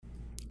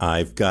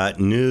I've got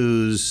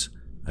news.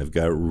 I've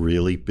got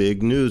really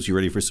big news. You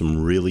ready for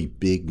some really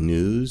big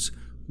news?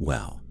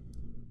 Well,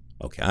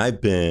 okay, I've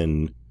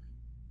been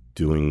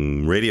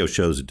doing radio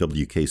shows at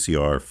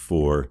WKCR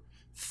for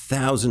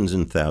thousands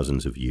and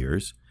thousands of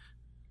years.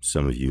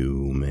 Some of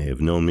you may have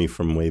known me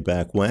from way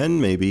back when,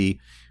 maybe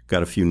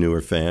got a few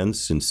newer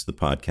fans since the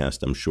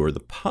podcast. I'm sure the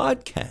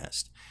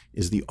podcast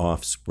is the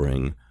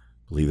offspring,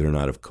 believe it or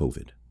not, of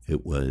COVID.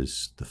 It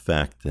was the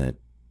fact that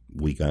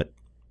we got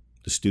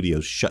the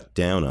studios shut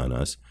down on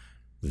us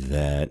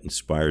that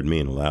inspired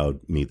me and allowed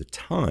me the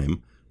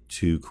time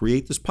to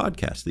create this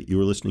podcast that you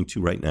are listening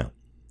to right now.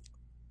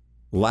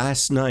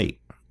 Last night,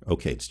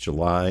 okay, it's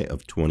July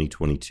of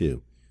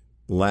 2022.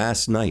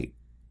 Last night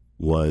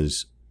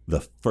was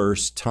the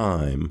first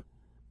time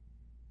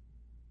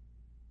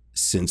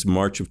since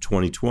March of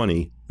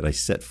 2020 that I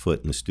set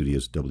foot in the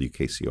studios of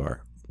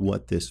WKCR.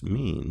 What this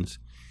means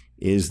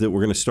is that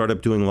we're going to start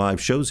up doing live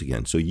shows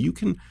again. So you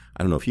can,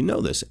 I don't know if you know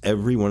this,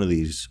 every one of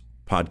these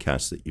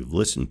podcasts that you've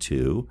listened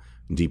to,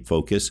 Deep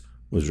Focus,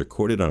 was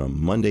recorded on a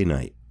Monday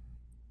night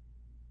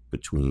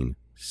between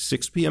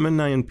 6 p.m. and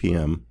 9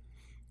 p.m.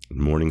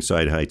 in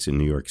Morningside Heights in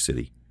New York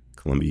City,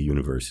 Columbia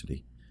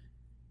University.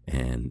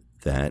 And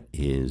that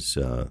is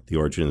the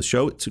origin of the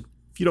show. If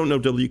you don't know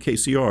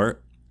WKCR,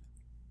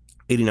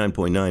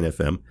 89.9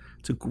 FM,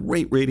 it's a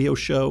great radio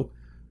show.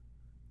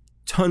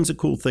 Tons of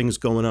cool things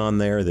going on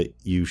there that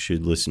you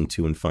should listen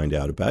to and find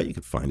out about. You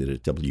can find it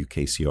at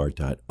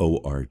wkcr.org.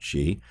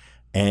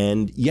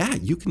 And yeah,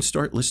 you can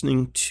start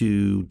listening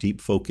to Deep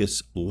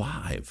Focus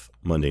live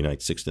Monday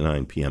night, 6 to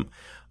 9 p.m.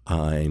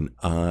 I'm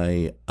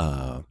on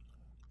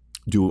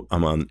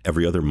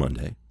every other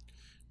Monday.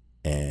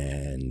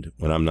 And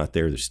when I'm not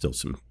there, there's still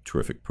some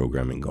terrific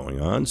programming going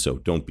on. So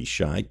don't be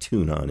shy.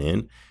 Tune on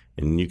in.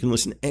 And you can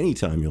listen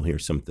anytime. You'll hear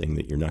something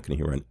that you're not going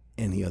to hear on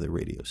any other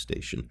radio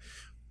station.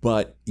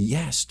 But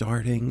yeah,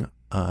 starting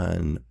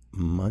on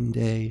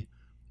Monday,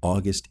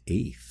 August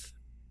 8th,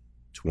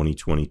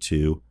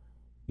 2022,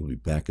 we'll be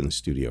back in the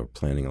studio. We're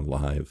planning a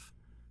live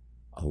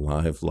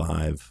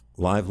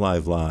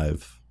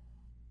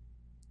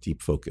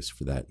Deep Focus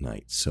for that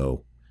night.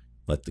 So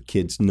let the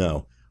kids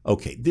know.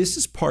 Okay, this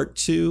is part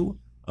 2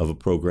 of a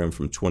program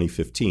from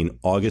 2015,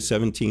 August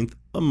 17th,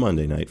 a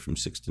Monday night from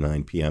 6 to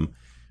 9 p.m.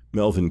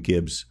 Melvin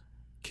Gibbs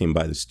came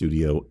by the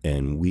studio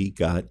and we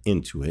got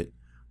into it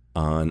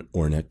on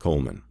Ornette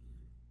Coleman.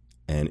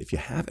 And if you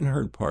haven't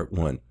heard part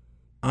 1,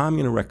 I'm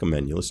going to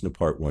recommend you listen to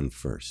part 1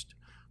 first.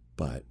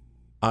 But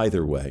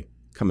either way,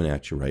 coming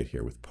at you right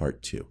here with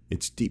part 2.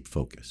 It's Deep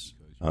Focus.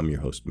 I'm your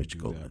host, Mitch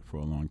Goldman. For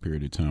a long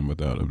period of time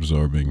without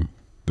absorbing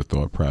the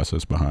thought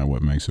process behind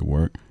what makes it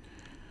work.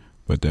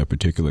 But that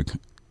particular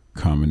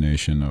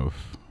combination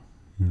of,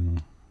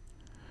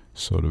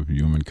 sort of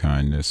human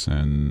kindness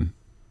and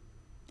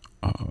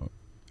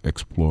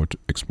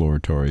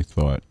exploratory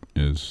thought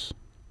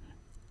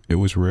it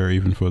was rare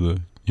even for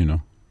the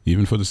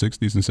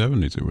 60s and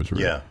 70s. It was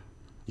rare.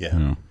 Yeah.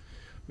 I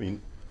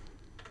mean,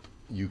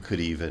 you could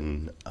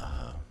even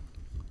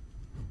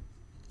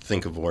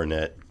think of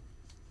Ornette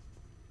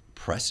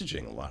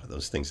presaging a lot of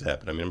those things that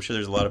happen. I mean, I'm sure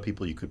there's a lot of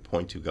people you could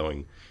point to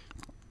going,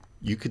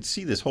 you could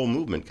see this whole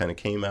movement kind of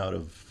came out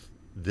of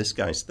this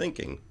guy's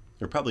thinking.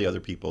 There are probably other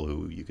people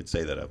who you could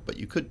say that of, but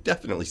you could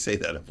definitely say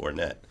that of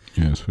Ornette.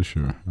 Yes, for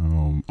sure.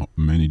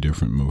 Many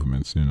different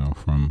movements,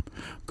 from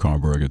Carl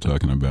Berger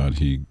talking about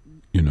it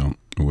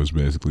was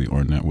basically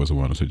Ornette was the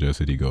one who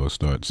suggested he go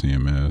start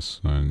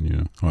CMS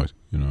and,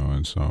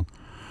 and so.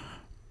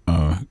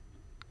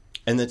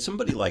 And that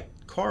somebody like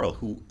Carl,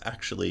 who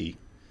actually,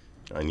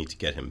 I need to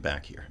get him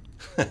back here.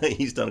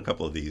 He's done a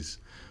couple of these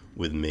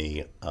with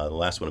me. The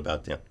last one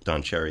about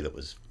Don Cherry that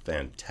was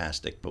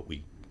fantastic, but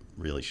we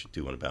really should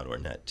do one about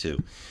Ornette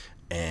too.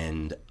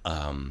 And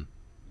the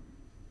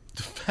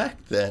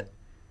fact that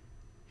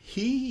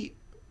he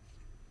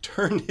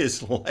turned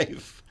his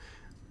life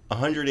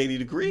 180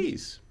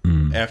 degrees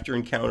after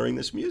encountering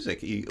this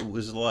music. It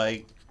was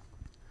like,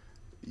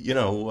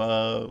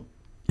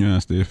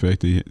 that's the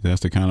effect.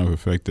 That's the kind of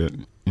effect that,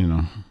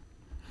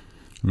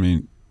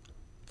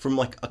 from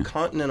like a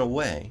continent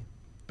away,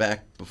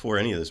 back before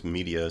any of this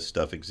media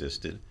stuff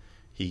existed,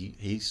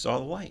 he saw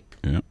the light.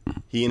 Yeah.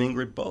 He and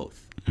Ingrid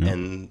both. Yeah.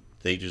 And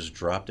they just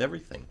dropped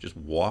everything, just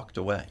walked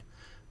away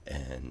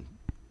and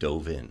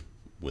dove in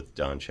with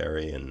Don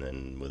Cherry and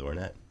then with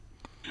Ornette.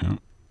 Yeah.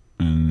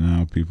 And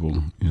now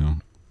people,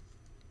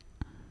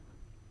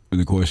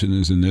 the question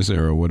is, in this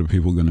era, what are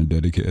people going to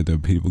dedicate? Are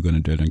people going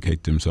to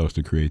dedicate themselves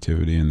to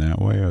creativity in that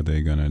way? Or are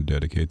they going to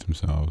dedicate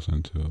themselves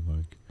into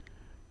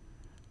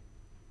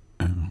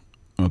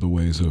other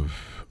ways of,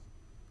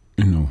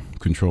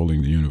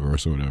 controlling the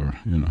universe or whatever?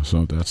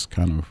 So that's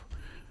kind of,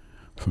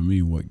 for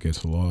me, what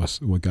gets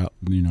lost, what got,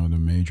 the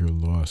major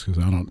loss,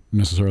 because I don't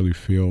necessarily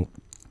feel,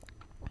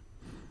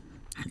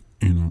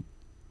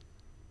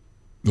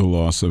 the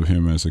loss of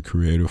him as a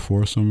creative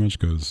force so much,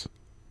 because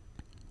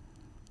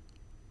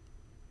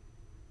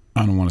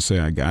I don't want to say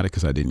I got it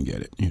because I didn't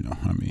get it.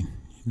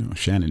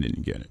 Shannon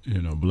didn't get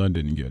it. Blood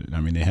didn't get it. I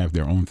mean, they have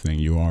their own thing.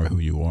 You are who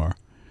you are.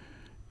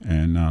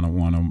 And I don't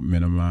want to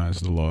minimize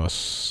the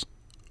loss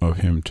of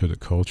him to the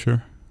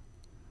culture.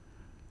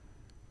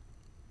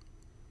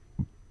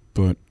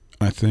 But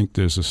I think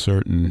there's a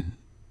certain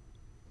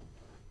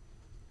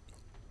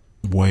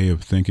way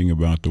of thinking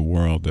about the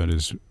world that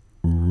is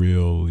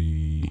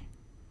really,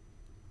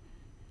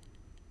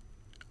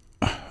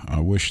 I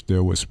wish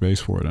there was space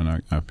for it.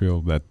 And I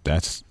feel that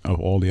that's, of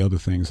all the other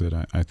things that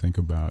I think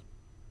about,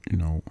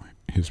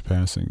 his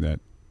passing, that,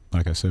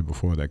 like I said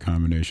before, that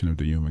combination of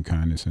the human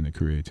kindness and the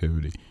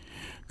creativity.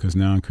 Because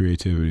now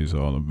creativity is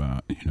all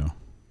about,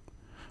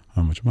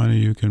 how much money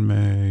you can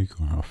make,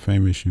 or how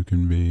famous you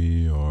can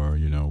be, or,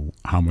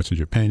 how much did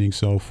your painting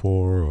sell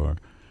for, or,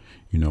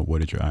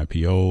 what did your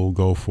IPO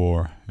go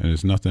for? And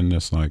there's nothing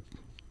that's like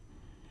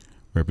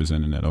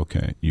representing that,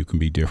 okay, you can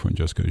be different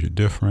just because you're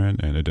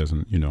different, and it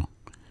doesn't,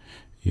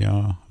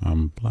 yeah,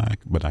 I'm black,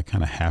 but I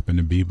kind of happen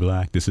to be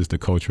black. This is the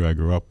culture I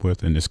grew up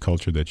with, and this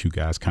culture that you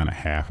guys kind of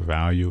half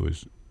value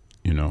is,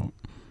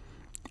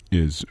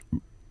 is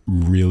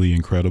really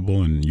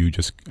incredible, and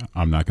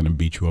I'm not going to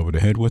beat you over the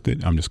head with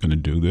it. I'm just going to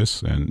do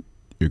this, and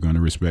you're going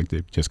to respect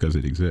it just because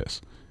it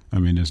exists. I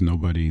mean, there's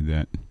nobody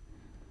that,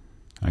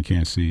 I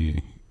can't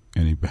see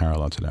any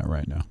parallel to that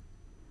right now.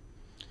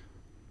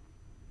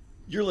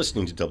 You're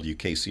listening to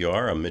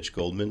WKCR. I'm Mitch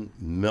Goldman.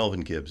 Melvin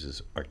Gibbs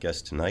is our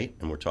guest tonight,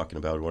 and we're talking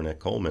about Ornette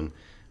Coleman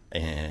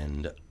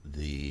and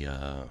the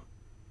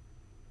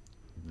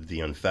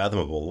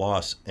unfathomable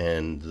loss,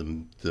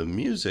 and the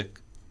music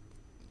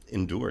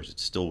endures.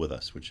 It's still with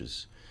us, which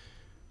is,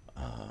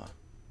 I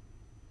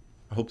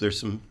hope there's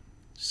some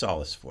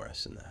solace for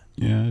us in that.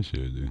 Yeah, I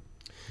sure do.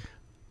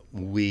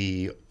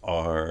 We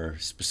are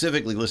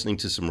specifically listening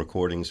to some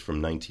recordings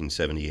from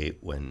 1978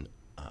 when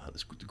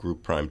the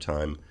group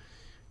Primetime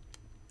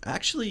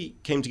actually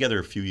came together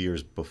a few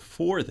years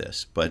before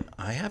this, but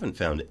I haven't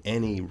found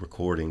any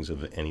recordings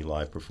of any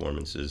live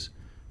performances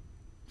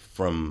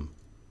from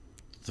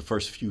the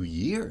first few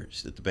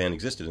years that the band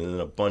existed, and then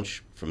a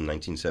bunch from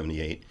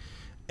 1978.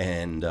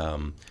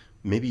 And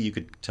maybe you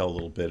could tell a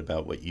little bit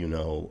about what you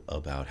know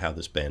about how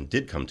this band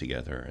did come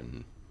together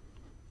and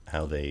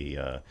how they...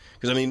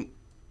 Because, I mean,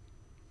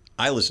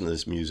 I listen to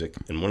this music,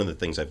 and one of the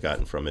things I've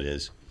gotten from it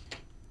is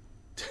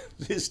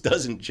this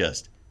doesn't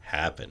just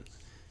happen.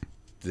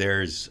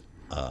 There's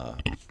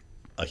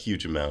a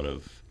huge amount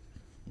of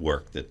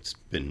work that's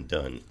been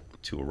done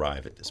to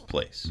arrive at this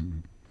place.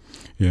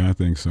 Yeah, I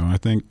think so.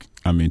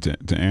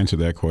 To answer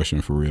that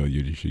question for real,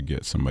 you should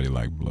get somebody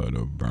like Blood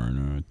or Burn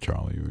or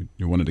Charlie.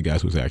 You're one of the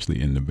guys who's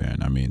actually in the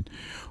band. I mean,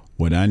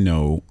 what I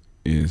know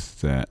is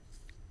that,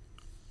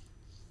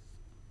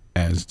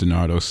 as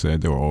Donardo said,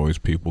 there were always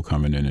people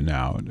coming in and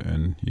out,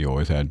 and he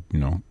always had,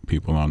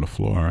 people on the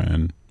floor,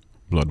 and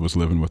Blood was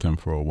living with him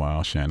for a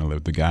while. Shannon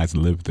lived. The guys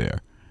lived there.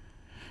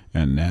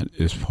 And that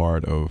is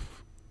part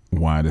of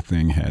why the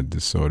thing had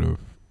this sort of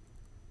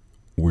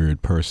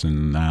weird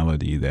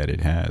personality that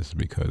it has,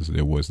 because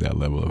there was that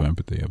level of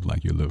empathy of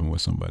like you're living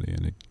with somebody.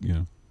 And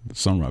the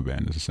Sun Ra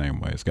Band is the same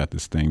way. It's got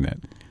this thing that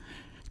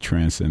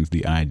transcends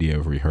the idea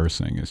of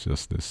rehearsing. It's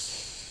just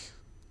this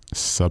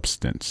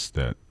substance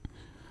that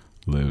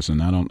lives.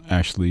 And I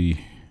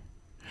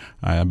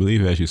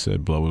believe, as you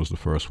said, Blow was the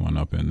first one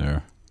up in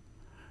there,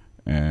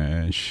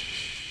 and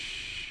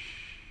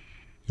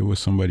it was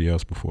somebody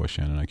else before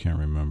Shannon. I can't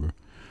remember.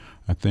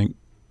 I think,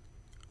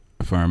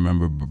 if I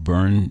remember,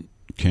 Byrne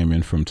came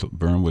in from...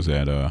 Byrne was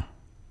at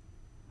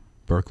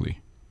Berkeley.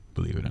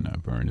 Believe it or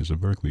not, Byrne is a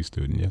Berkeley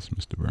student. Yes,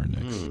 Mr. Byrne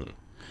next.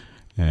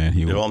 And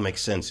it all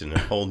makes sense in a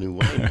whole new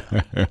way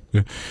now.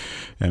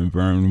 And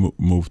Byrne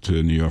moved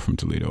to New York from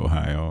Toledo,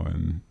 Ohio,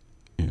 and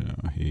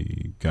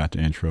he got the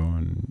intro,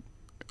 and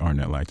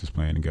Ornette liked his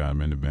playing and got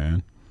him in the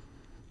band.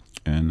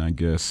 And I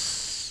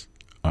guess...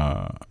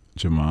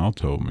 Jamal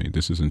told me,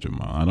 this isn't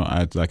Jamal.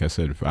 Like I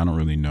said, I don't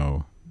really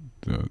know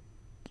the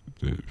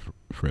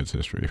Fred's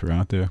history. If you're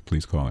out there,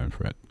 please call in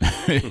Fred.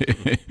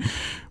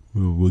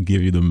 we'll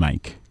give you the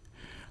mic.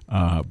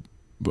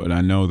 But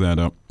I know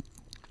that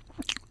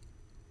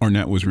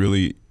Ornette was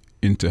really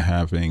into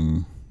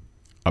having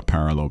a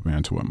parallel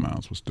band to what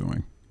Miles was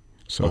doing.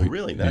 So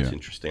really? That's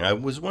interesting. I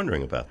was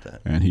wondering about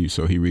that. And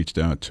he reached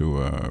out to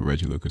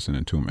Reggie Lucas and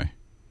Entombed.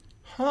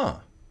 Huh.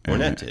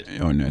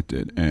 Ornette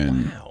did.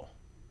 And wow.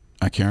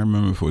 I can't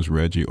remember if it was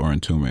Reggie or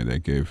Entombed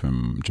that gave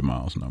him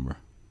Jamal's number.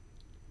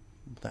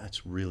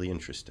 That's really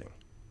interesting.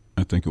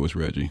 I think it was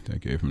Reggie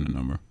that gave him the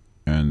number.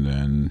 And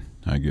then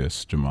I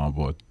guess Jamal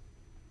brought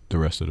the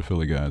rest of the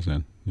Philly guys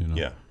in,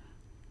 Yeah.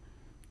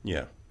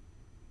 Yeah.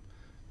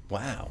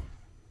 Wow.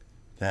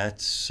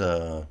 That's,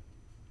 I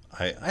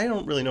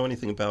don't really know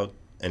anything about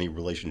any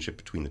relationship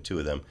between the two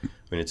of them. I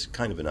mean, it's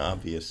kind of an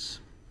obvious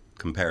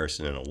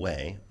comparison in a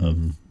way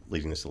of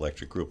leading this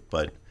electric group,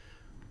 but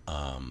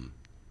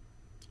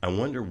I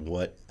wonder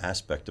what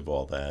aspect of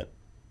all that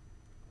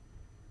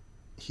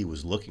he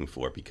was looking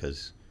for,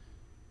 because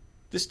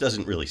this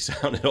doesn't really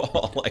sound at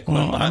all like what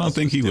Miles I don't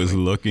think he was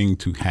doing. looking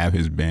to have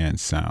his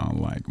band sound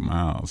like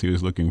Miles. He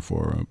was looking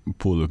for a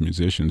pool of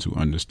musicians who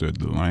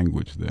understood the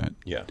language, that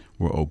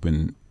were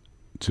open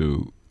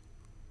to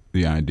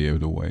the idea of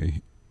the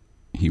way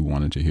he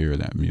wanted to hear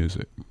that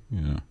music,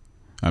 you know.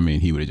 I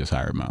mean, he would have just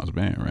hired Miles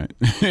Band, right?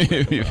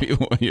 If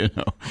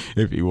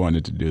he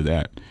wanted to do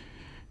that,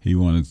 he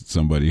wanted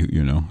somebody,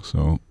 you know.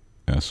 So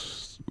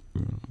that's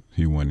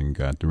he went and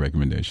got the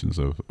recommendations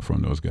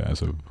from those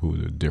guys of who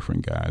the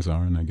different guys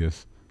are, and I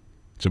guess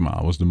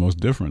Jamal was the most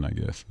different, I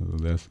guess. So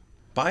that's.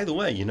 By the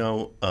way, you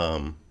know,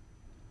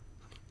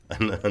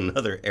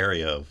 another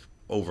area of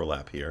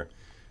overlap here.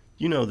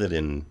 You know that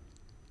in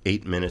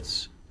 8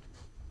 minutes,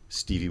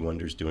 Stevie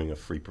Wonder's doing a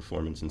free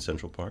performance in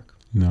Central Park?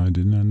 No, I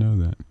did not know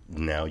that.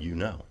 Now you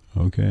know.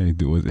 Okay.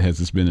 Has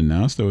this been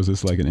announced, or is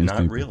this like an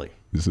instant? Not really.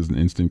 This is an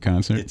instant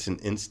concert? It's an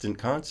instant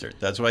concert.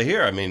 That's what I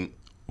hear. I mean...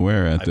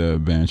 Where? At the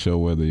band show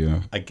where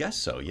the... I guess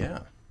so, yeah.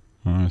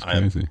 Oh, that's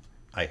crazy.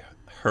 I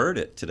heard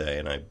it today,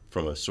 and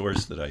from a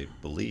source that I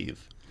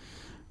believe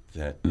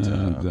that...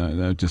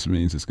 that just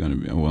means it's going to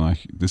be... Well,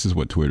 this is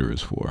what Twitter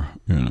is for,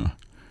 you know.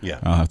 Yeah.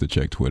 I'll have to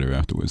check Twitter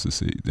afterwards to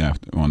see,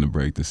 on the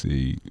break, to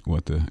see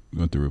what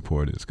the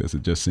report is, because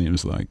it just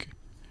seems like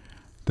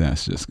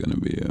that's just going to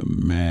be a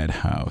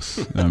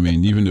madhouse. I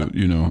mean, even though,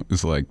 you know,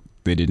 it's like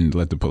they didn't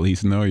let the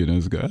police know, you know,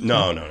 this guy.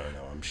 No.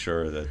 I'm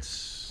sure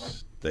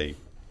they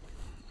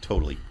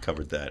totally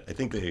covered that. I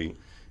think they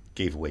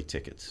gave away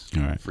tickets,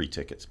 free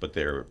tickets, but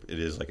it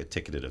is like a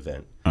ticketed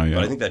event. Oh, yeah.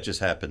 But I think that just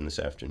happened this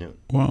afternoon.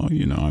 Well,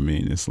 you know, I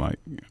mean, it's like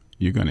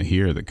you're going to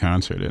hear the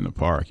concert in the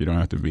park. You don't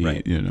have to be,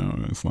 right. You know,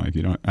 it's like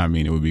you don't, I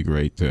mean, it would be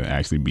great to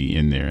actually be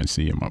in there and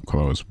see him up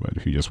close. But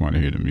if you just want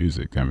to hear the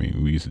music, I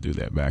mean, we used to do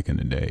that back in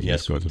the day.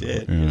 Yes, we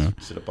did. Yes,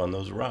 sit up on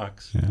those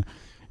rocks. Yeah.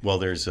 Well,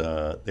 there's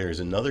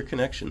another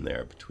connection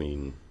there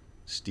between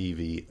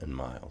Stevie and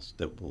Miles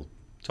that we'll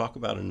talk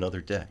about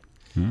another day.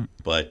 Mm.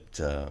 But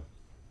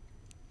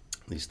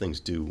these things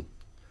do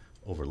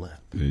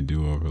overlap. They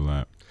do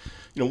overlap.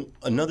 You know,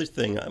 another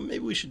thing,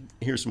 maybe we should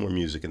hear some more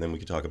music and then we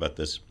could talk about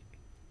this.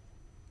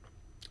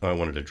 I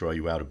wanted to draw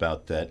you out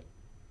about that.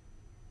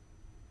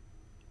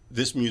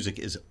 This music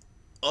is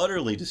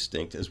utterly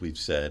distinct, as we've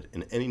said,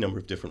 in any number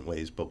of different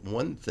ways. But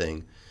one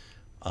thing,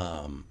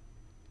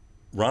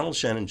 Ronald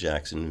Shannon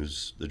Jackson,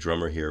 who's the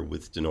drummer here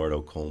with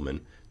Denardo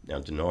Coleman.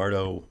 Now,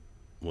 Denardo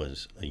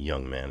was a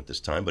young man at this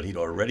time, but he'd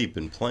already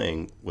been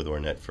playing with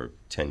Ornette for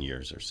 10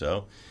 years or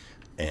so.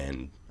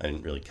 And I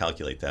didn't really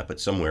calculate that, but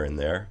somewhere in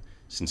there,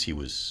 since he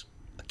was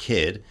a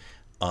kid.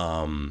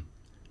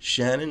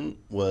 Shannon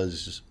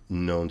was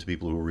known to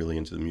people who were really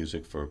into the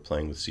music for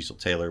playing with Cecil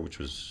Taylor, which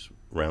was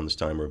around this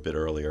time or a bit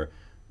earlier,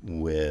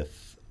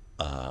 with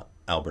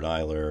Albert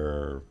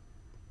Ayler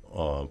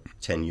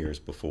 10 years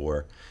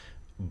before.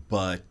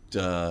 But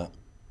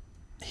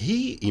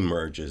he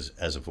emerges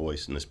as a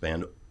voice in this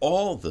band.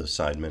 All the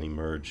sidemen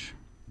emerge.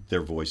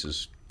 Their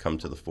voices come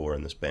to the fore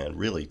in this band,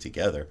 really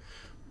together.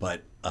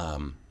 But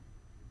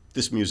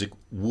this music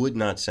would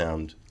not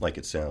sound like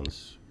it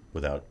sounds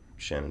without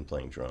Shannon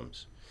playing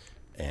drums.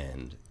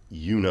 And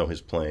you know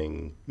his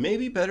playing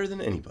maybe better than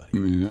anybody.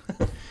 Yeah.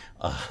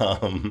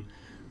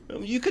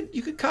 You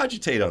could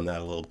cogitate on that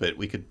a little bit.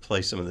 We could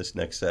play some of this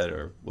next set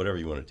or whatever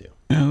you want to do.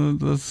 Yeah,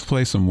 let's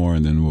play some more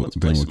and then we'll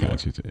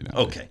cogitate.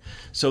 Okay.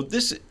 So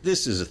this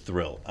is a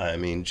thrill. I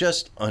mean,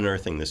 just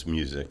unearthing this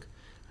music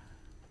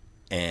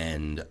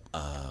and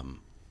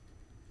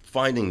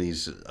finding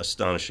these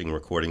astonishing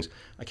recordings.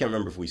 I can't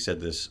remember if we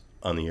said this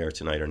on the air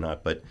tonight or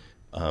not, but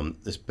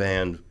this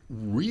band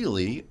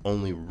really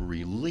only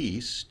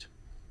released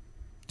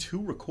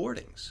 2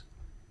 recordings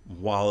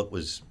while it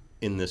was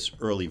in this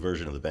early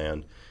version of the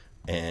band.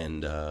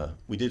 And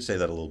we did say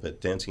that a little bit,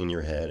 Dancing in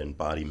Your Head and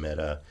Body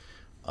Meta.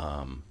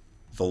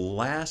 The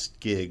last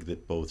gig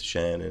that both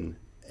Shannon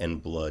and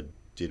Blood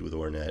did with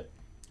Ornette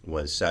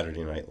was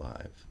Saturday Night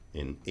Live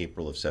in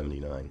April of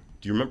 '79.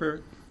 Do you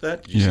remember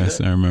that? Did you yes,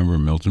 see that? I remember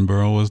Milton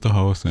Berle was the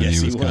host, and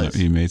yes, he was.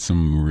 He made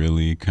some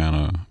really kind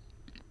of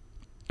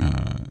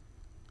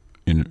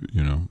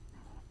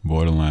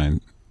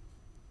borderline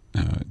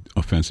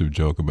offensive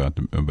joke about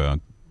the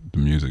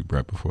music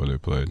right before they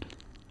played.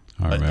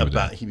 I remember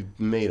that. He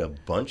made a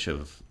bunch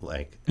of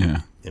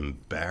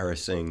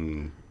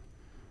embarrassing,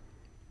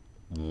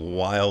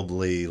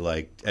 wildly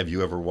have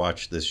you ever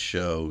watched this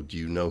show? Do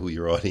you know who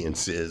your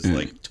audience is?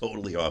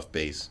 Totally off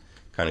base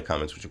kind of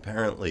comments, which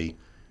apparently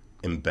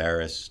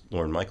embarrassed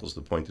Lorne Michaels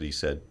to the point that he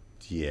said,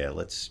 "Yeah,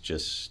 let's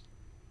just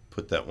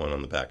put that one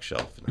on the back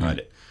shelf and hide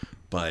it."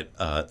 But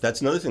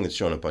that's another thing that's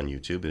shown up on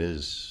YouTube. It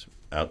is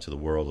out to the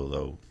world,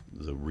 although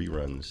the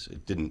reruns,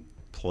 it didn't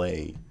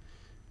play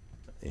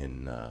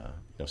in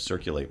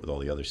circulate with all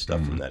the other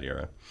stuff from that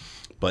era.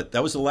 But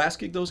that was the last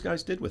gig those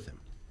guys did with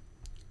him.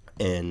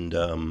 And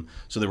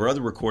so there were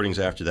other recordings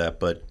after that.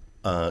 But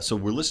so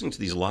we're listening to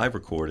these live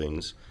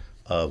recordings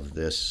of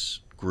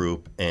this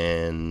group,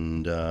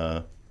 and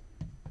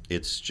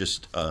it's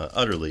just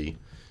utterly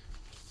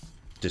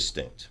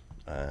distinct.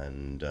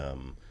 And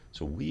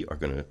so we are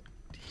going to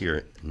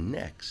hear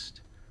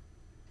next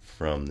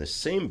from the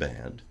same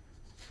band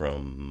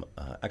from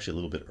actually a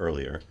little bit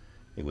earlier.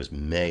 It was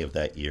May of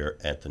that year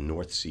at the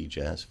North Sea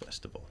Jazz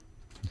Festival.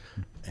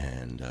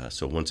 And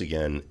so once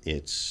again,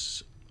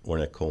 it's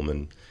Ornette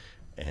Coleman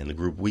and the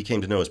group we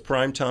came to know as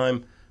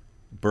Primetime.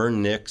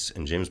 Bern Nix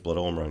and James Blood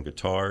Ulmer on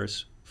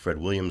guitars, Fred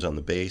Williams on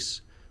the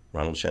bass,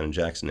 Ronald Shannon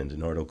Jackson and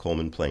Denardo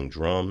Coleman playing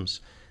drums,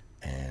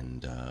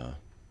 and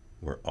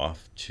we're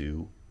off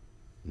to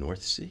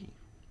North Sea,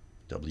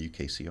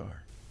 WKCR.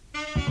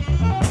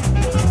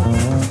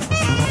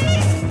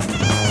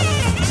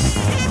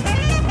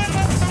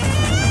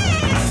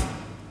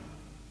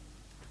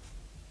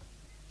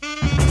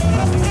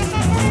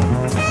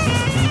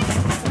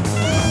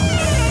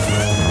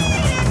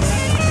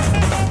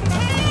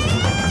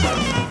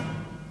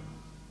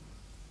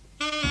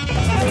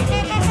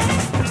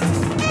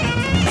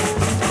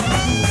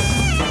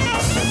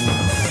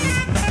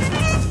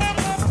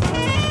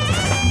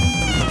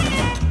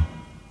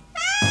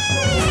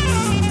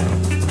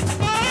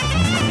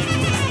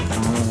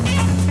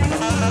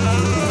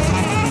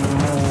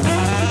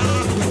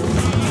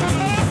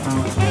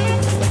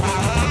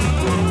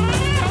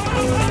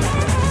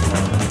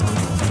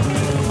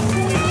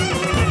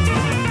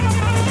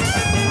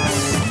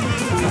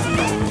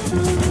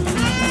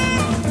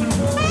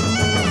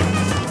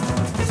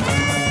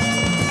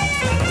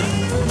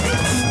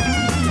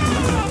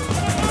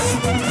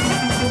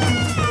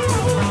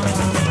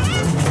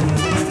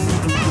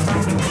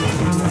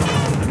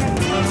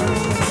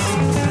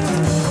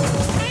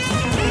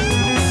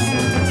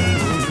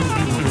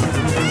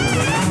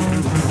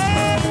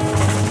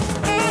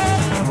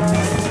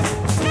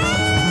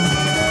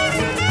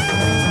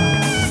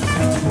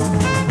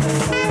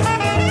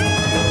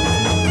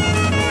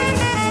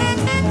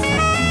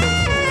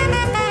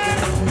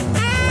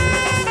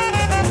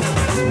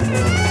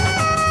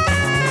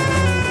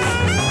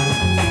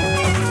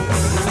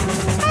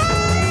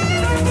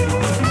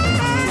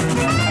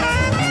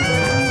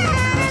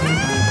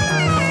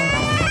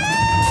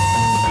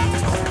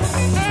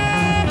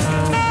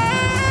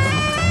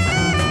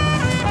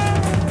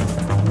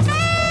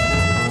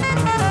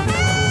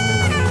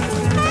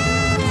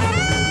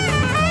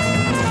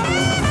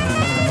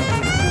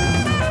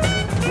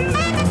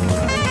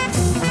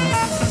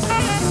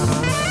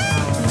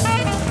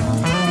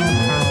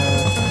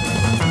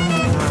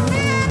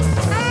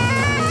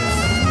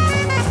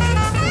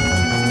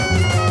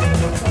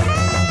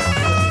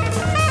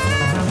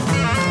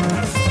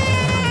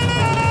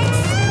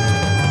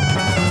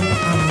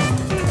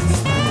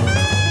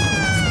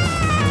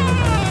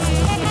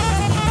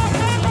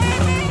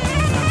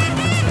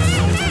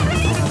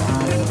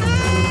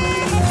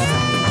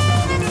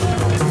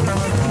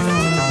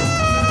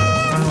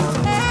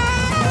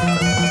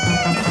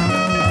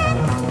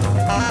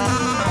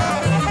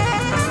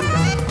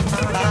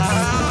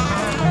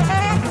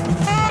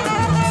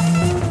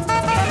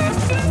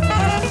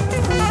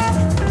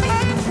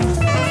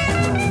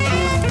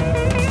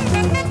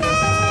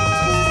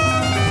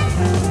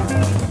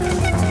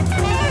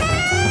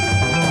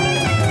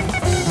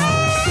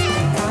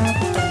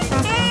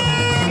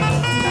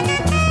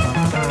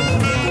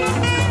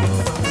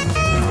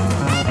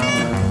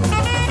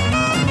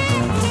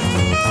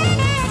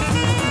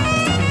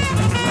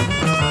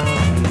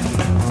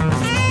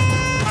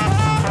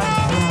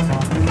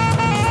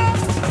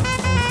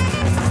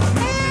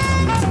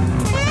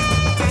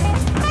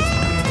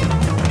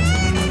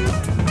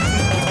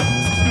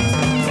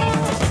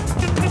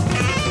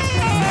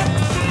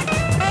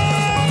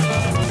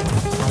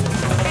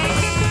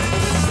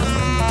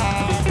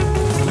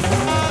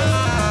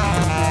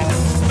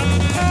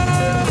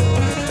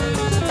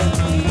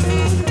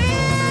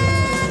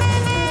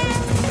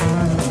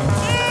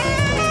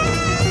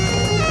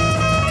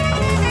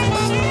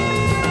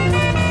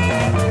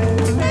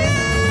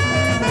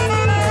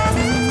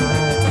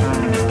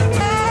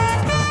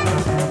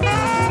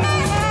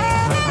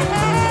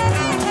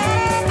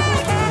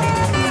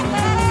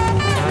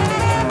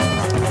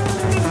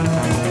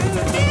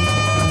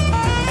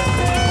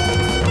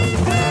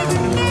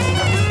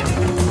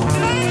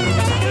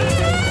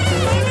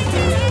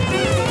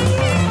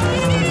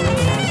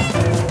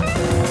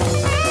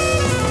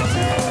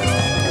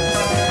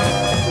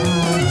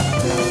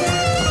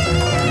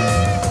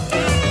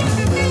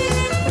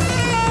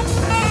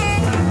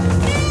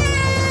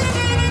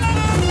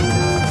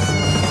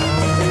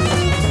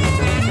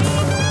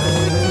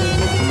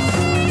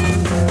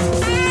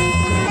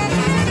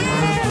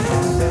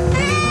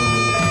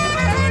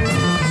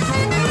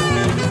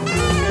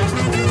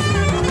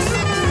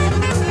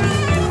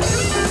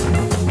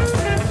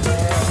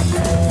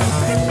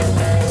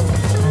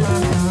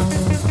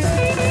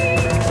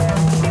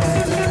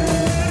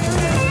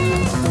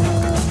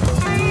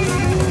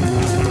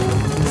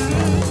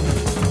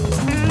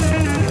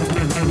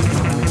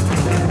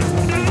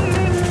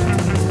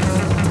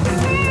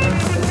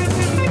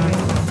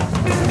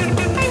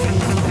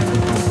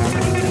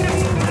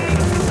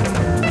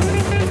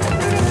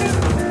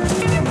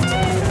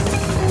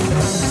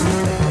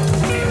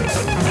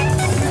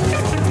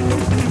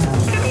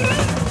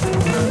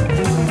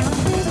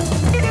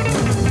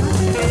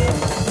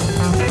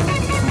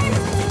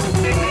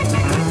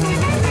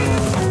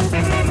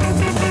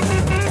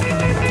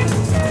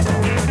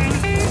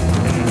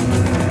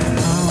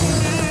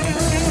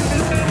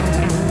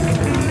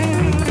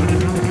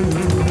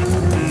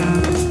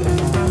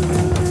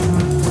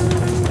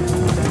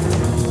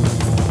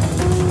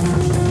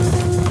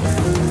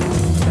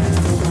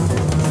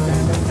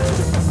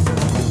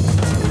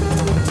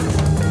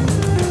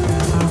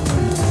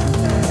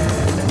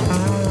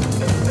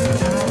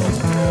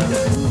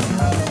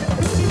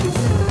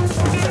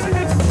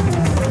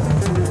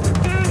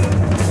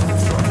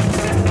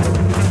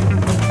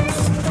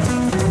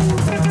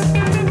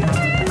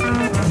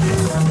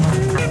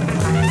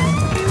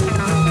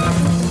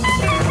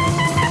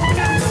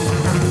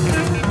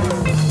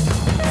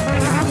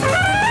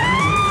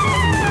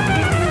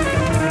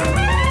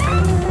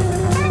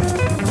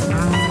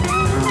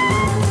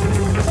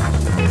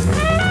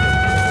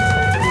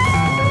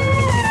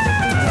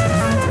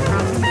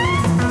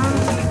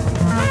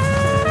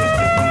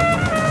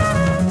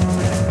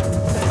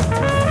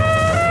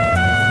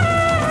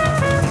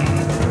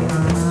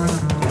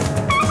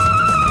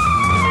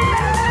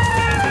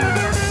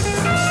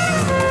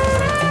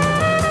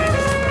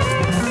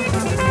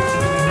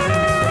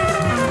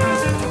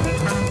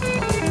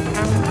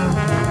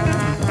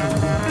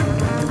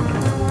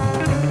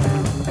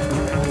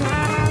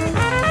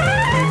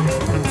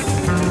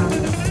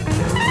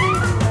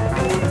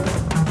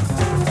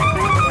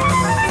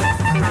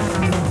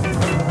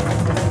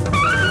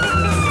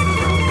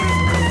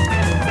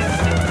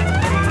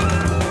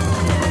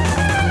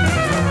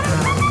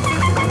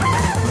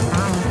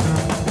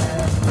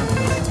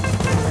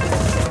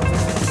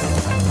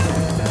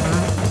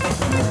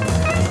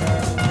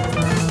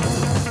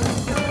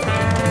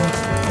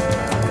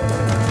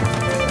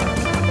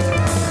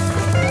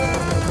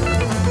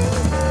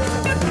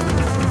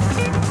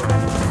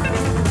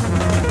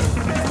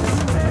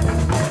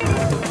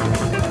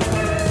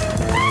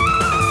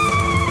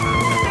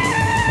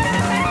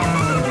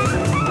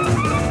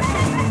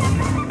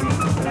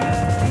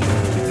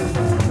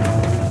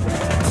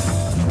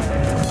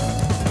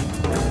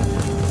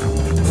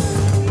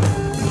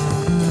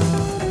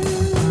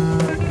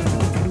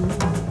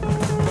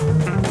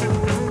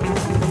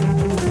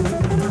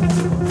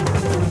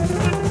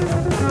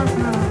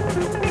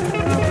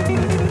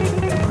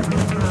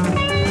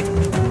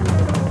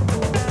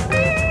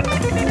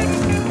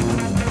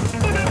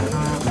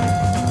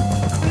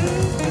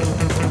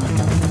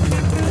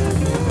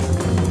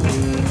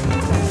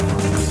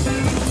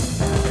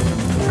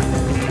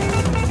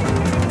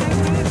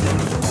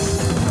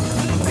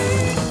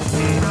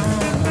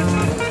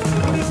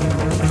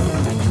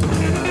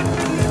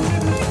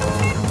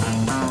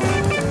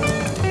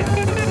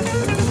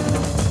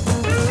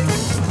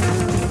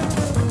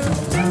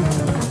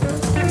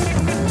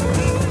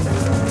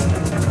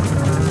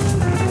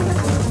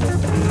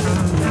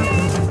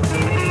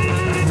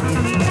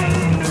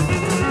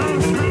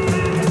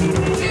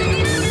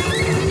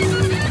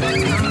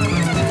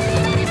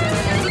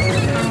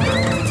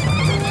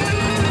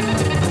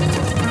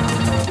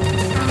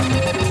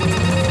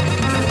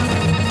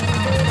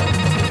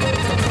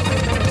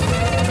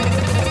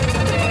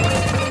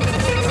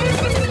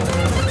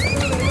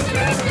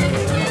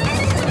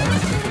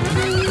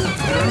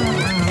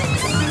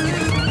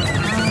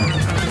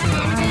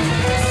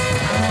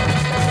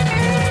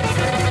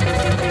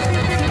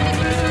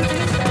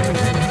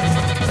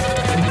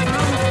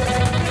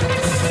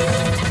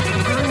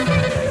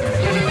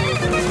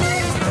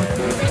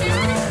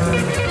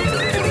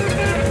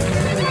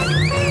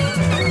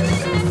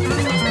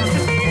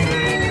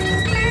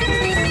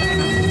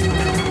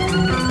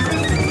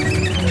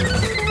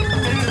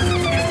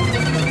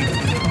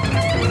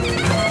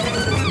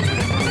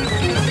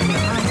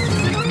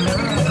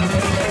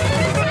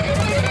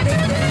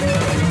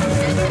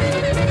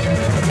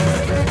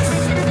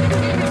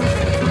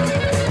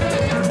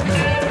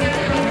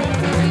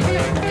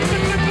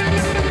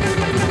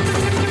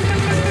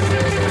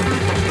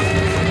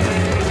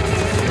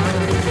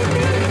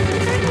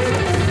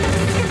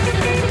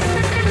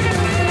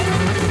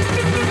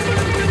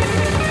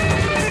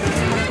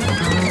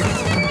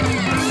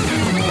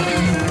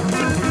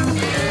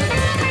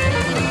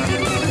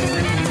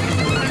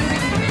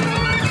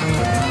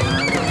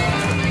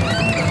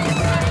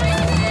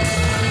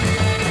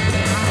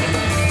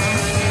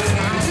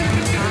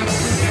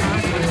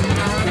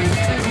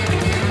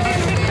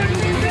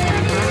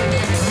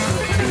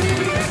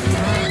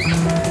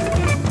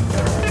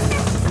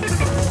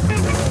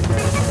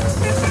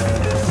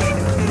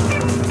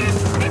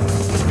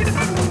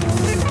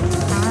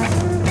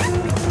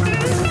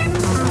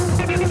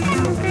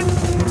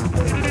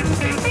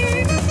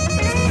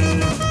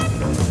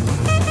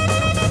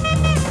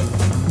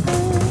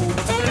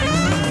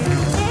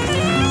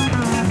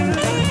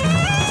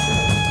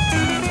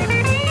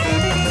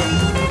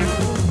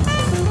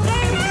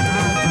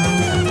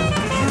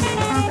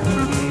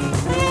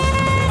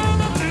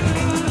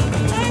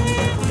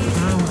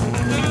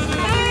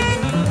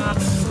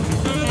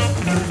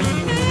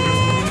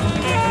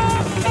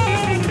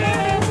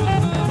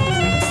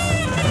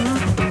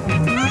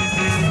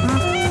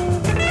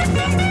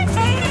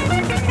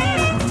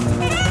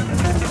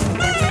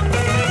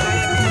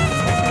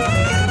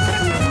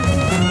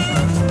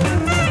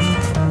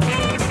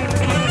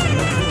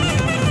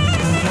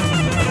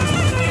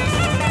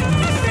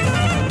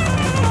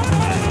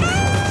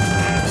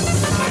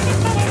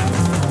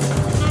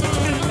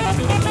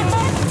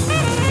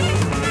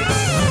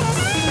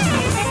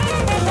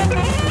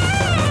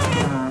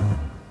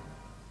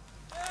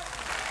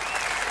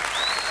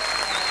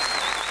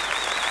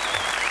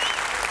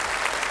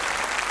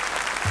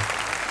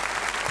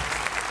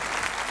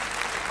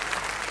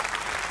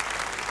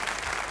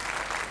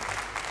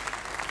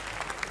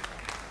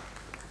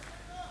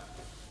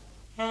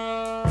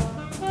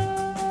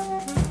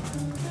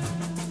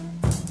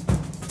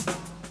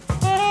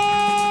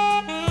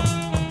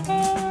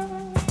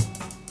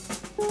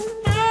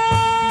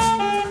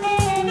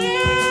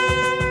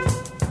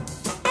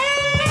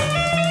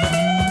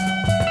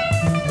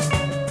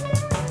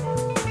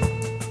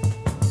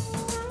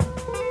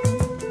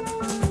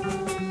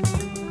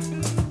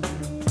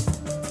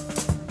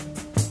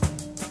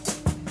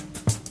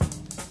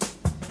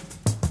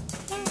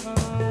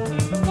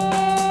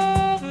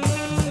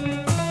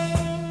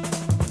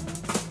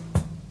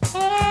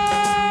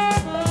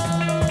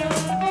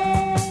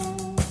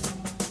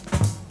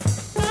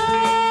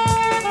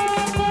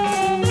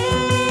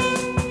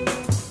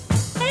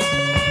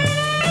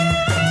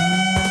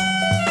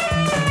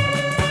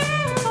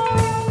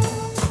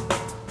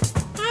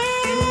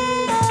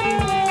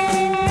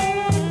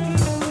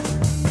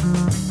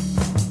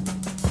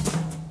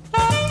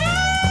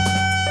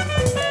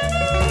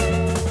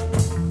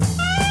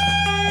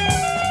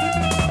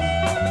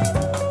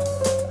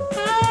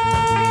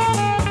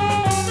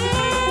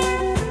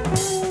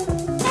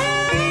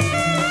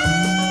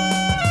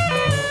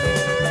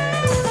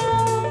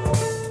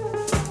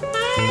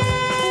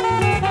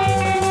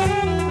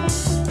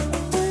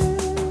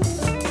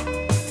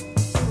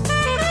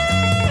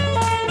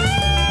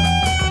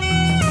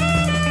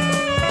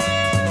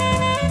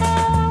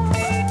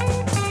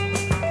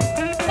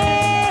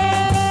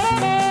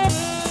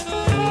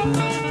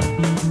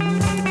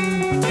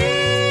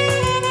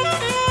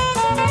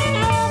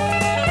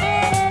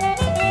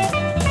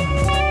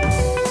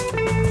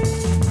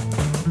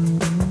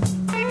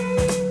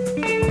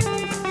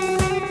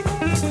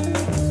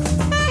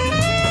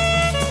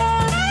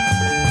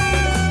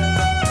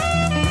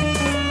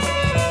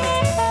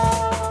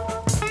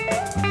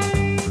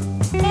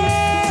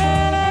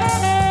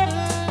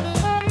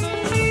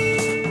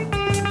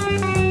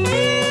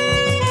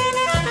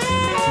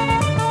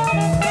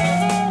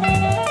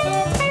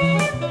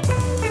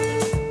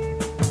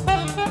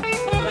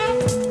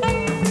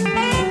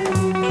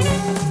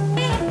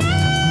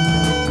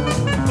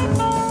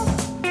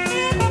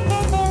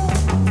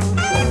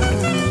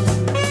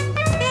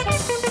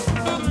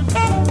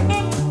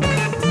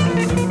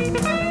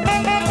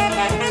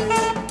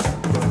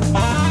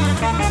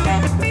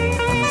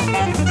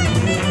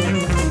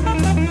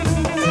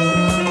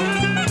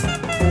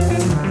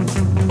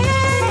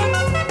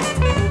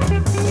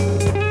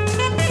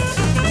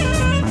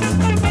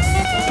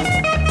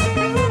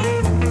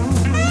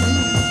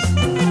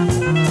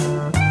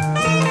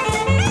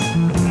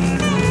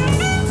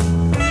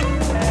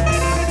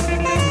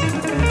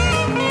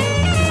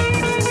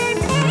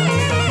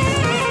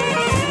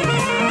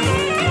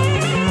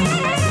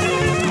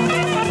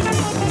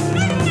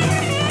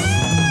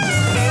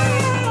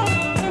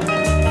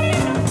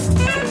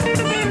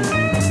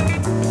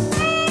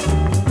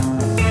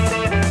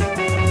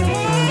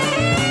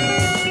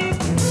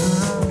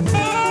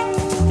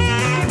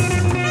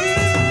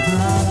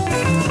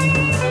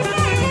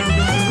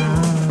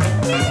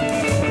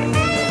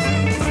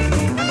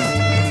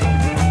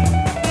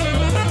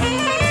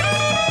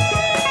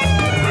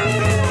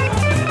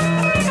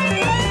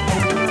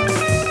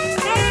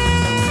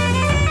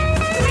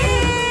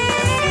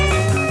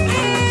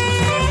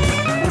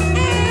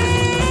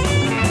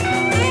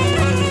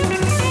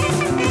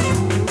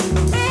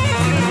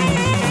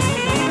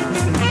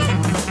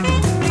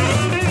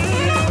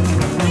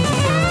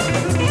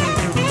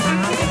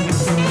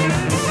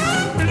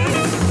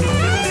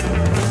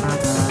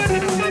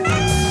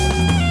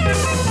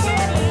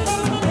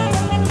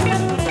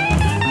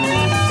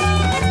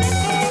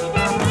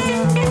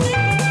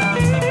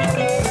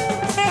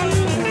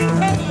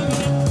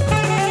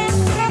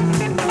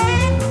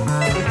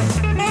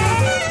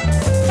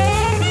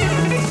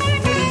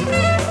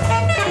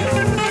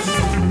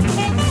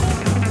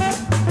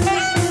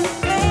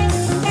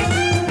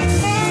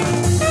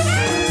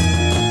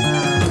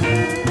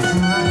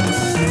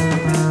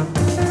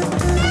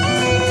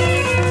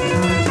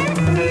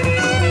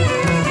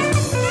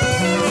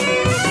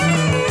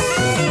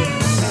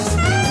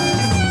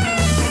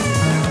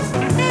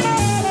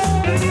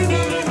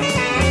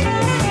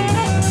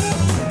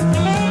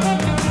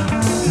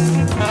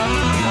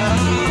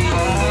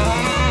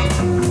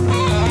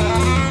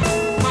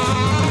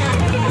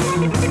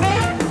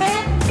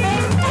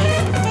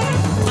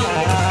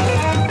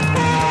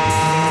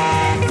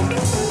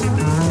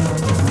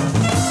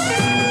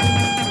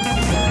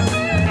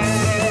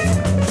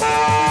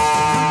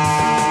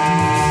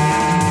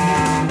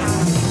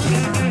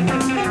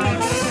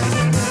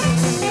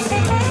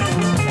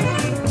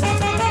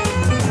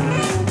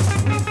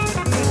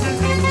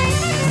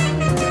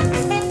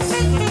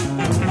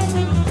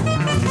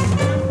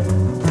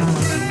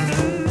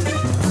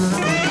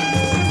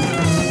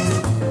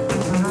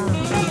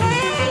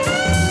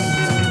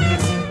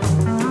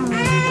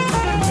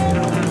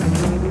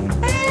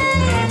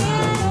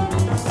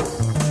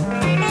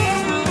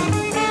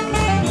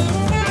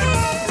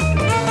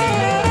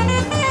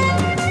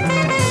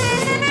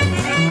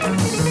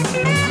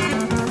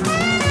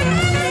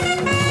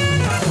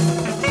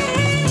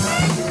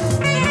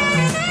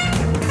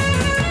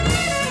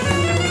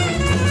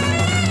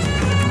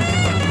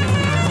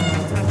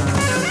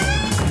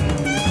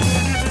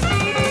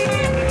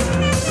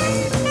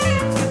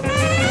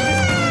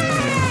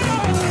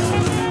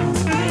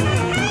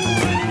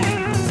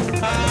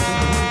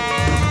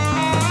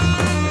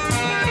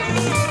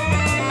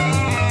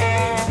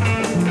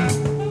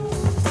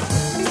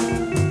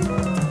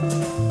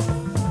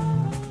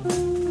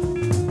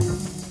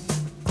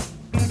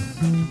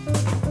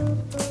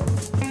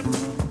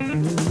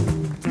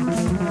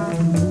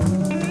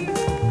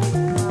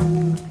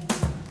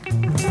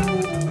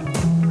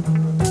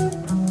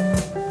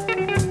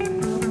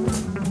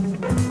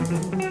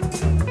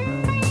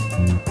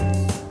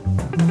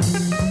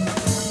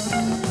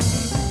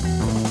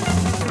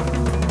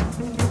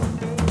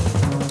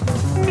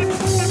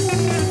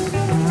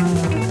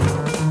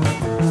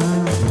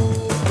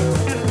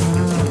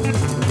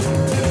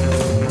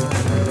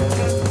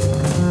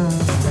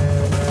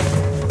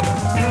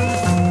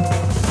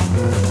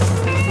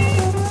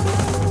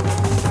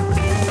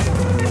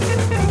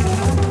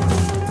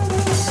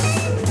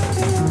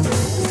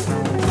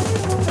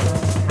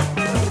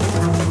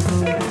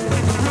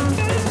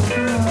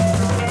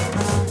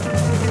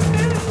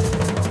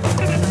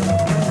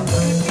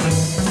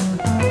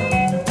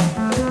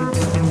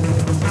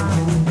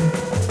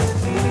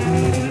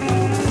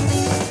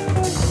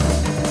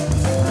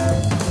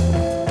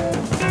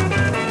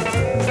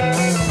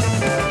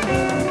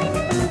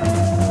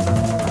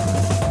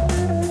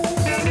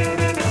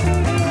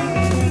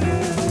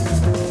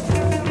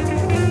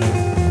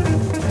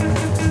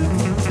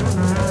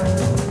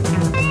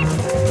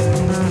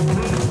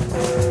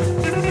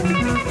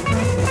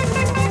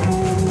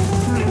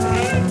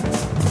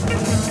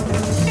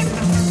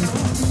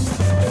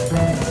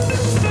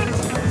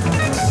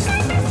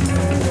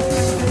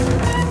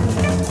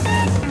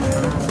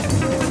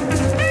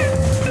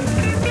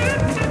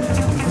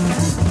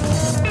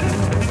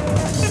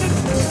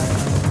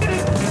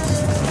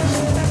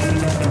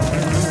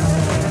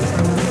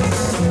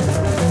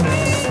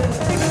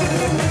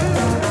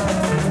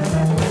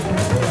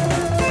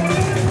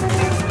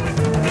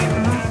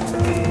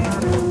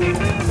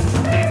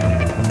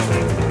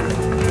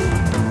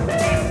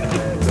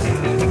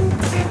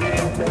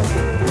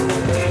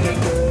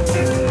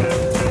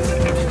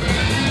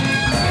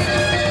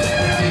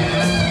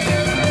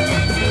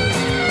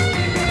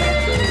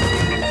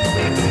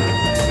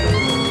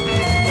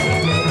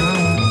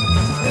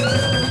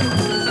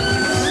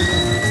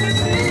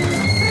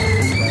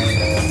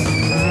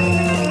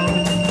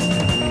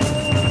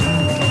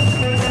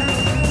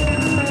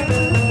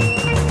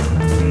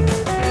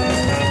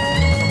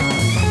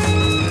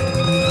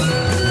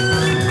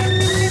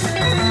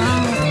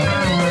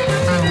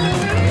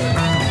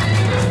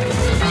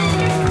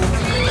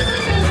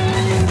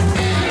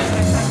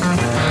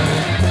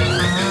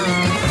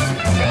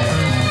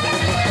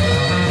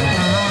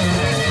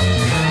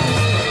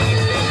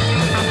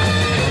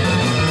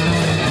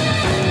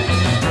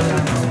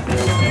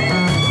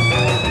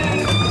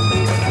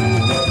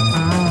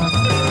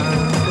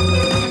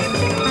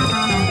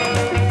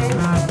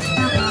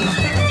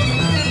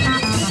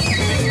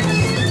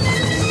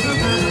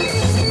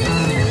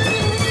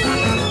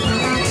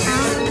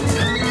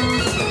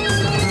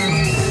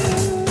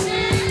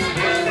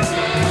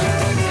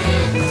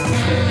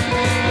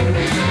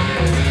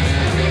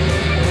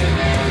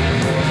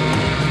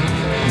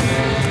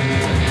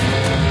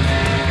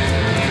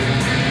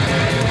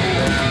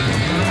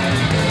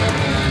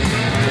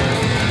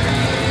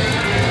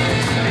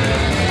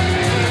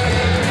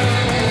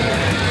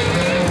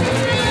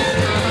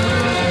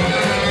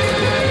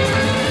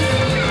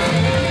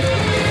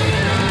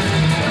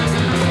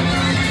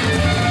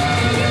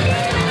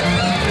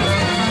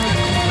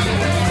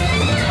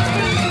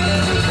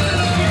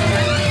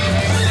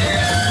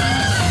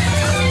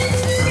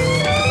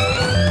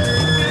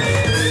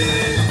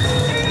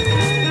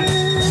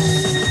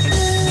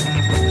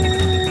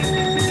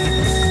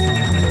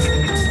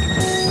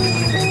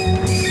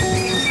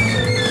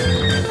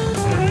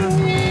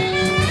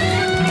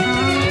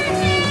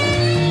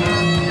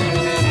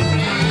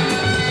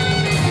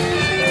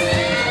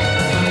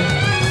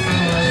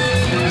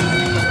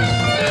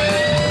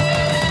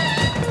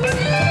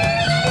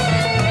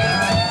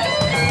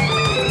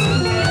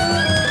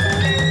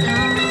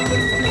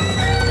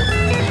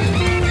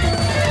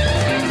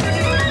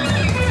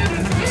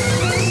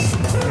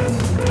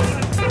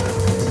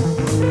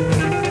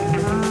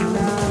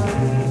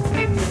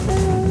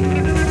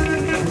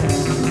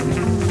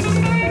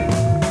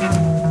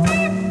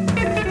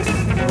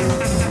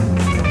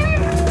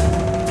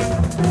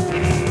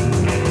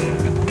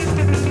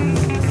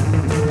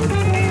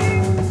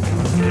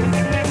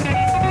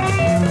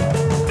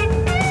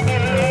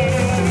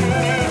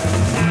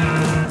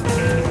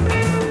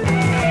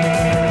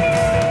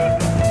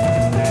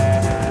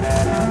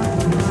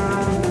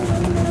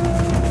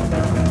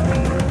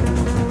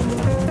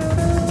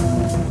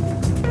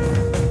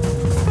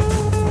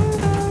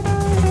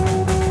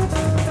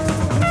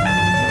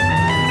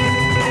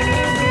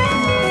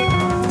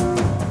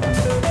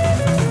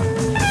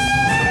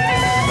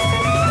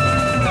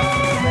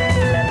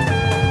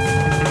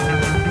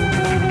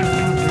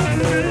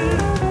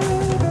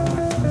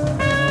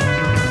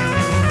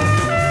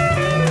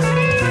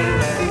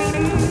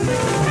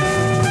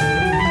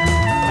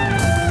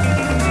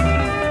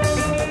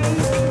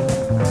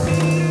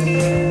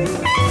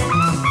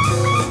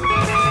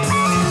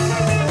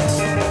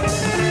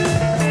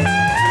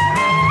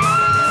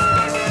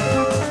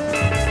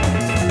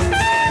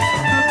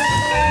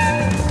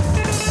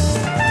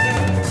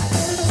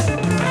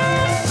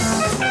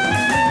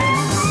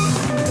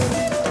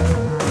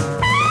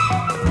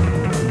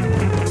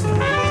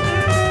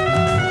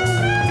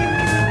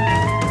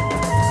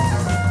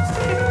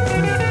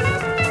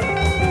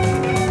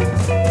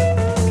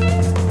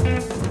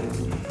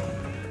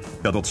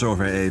 tot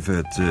zover even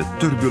het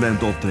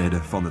turbulente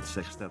optreden van het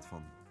sextet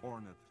van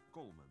Ornette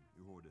Coleman.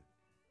 U hoorde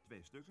 2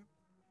 stukken,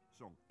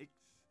 Song X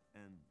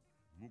en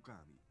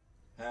Mukami.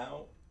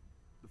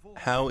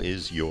 How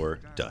is your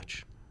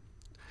Dutch?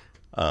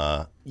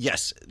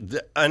 Yes.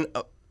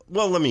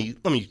 Well, let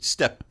me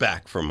step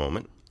back for a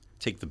moment,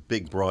 take the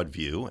big, broad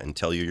view, and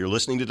tell you you're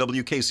listening to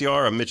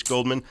WKCR. I'm Mitch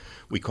Goldman.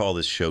 We call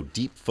this show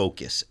Deep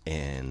Focus,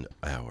 and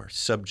our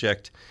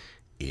subject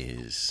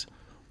is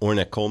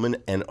Ornette Coleman,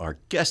 and our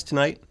guest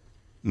tonight,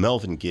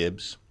 Melvin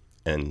Gibbs.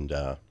 And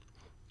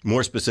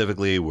more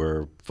specifically,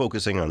 we're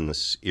focusing on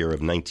this era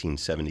of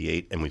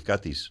 1978, and we've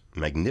got these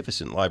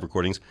magnificent live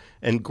recordings.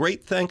 And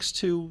great thanks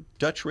to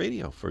Dutch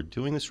Radio for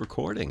doing this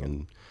recording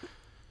and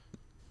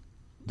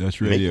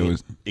Dutch radio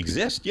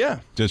exist. Yeah,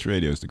 Dutch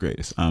radio is the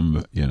greatest. I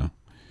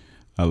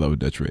love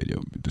Dutch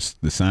radio.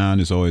 The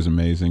sound is always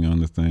amazing on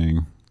the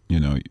thing.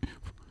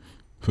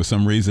 For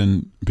some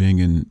reason, being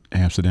in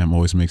Amsterdam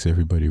always makes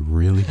everybody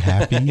really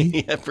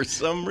happy. Yeah, for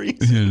some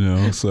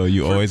reason. So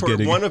you always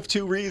get one of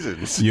two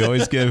reasons. You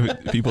always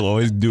people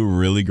always do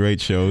really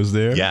great shows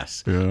there.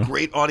 Yes,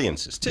 great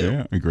audiences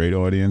too. Yeah, great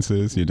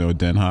audiences.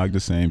 Den Haag, the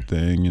same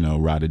thing.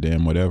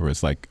 Rotterdam, whatever.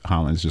 It's like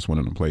Holland's just one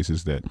of the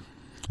places that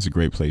it's a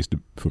great place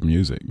for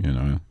music.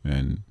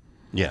 And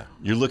yeah,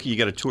 you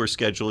got a tour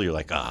schedule. You're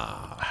like,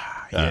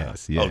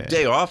 yes. Oh,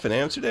 day off in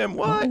Amsterdam.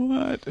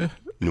 What?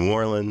 New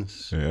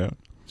Orleans. Yeah.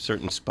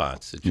 Certain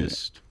spots that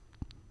just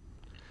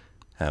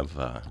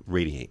have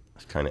radiate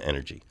kind of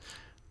energy.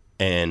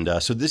 And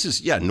so this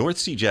is, North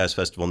Sea Jazz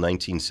Festival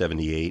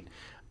 1978.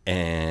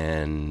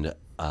 And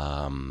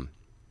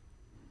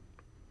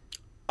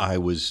I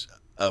was,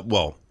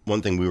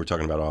 one thing we were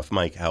talking about off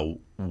mic, how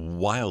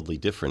wildly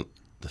different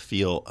the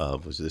feel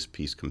of was this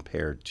piece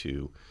compared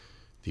to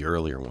the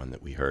earlier one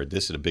that we heard.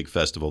 This at a big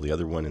festival, the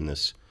other one in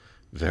this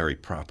very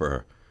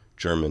proper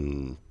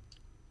German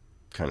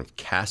kind of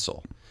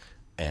castle.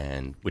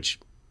 And which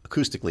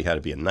acoustically had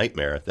to be a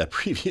nightmare at that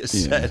previous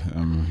set.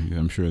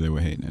 I'm sure they were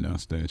hating it on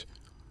stage.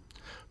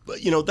 But,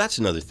 that's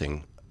another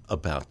thing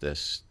about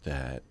this,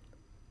 that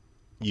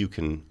you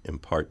can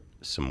impart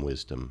some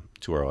wisdom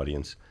to our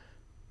audience.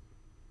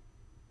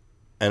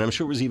 And I'm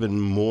sure it was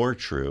even more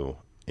true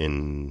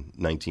in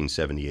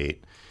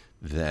 1978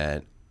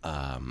 that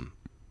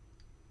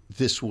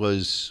this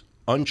was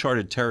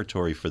uncharted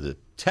territory for the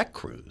tech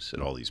crews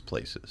at all these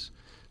places.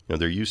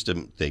 They're used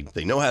to,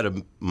 they know how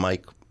to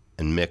mic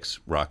and mix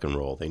rock and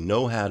roll. They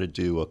know how to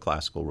do a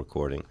classical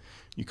recording.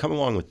 You come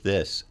along with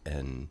this,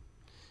 and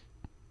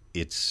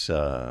it's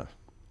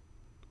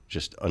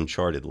just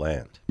uncharted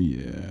land.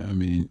 Yeah,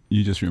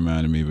 you just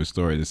reminded me of a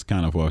story that's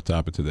kind of off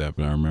topic to that,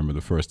 but I remember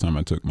the first time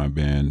I took my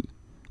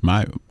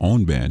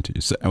own band to,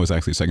 it was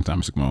actually the second time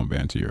I took my own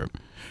band to Europe.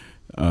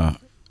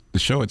 The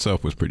show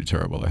itself was pretty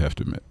terrible, I have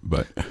to admit,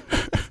 but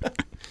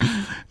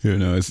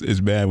it's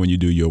bad when you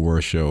do your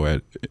worst show.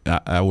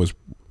 I was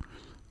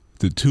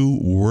the 2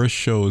 worst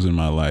shows in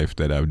my life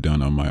that I've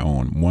done on my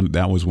own.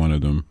 That was one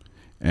of them,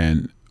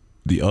 and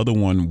the other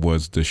one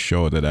was the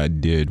show that I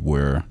did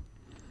where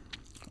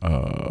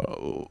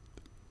I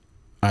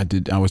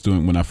was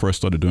doing, when I first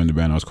started doing the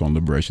band, I was called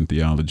Liberation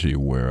Theology,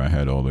 where I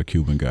had all the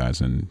Cuban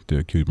guys and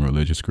the Cuban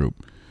religious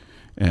group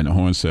and a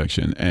horn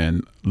section,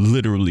 and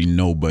literally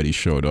nobody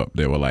showed up.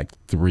 There were like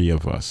 3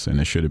 of us, and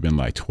it should have been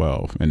like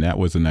 12. And that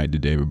was the night that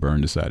David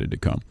Byrne decided to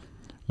come.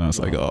 And I was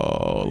like,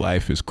 oh,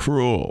 life is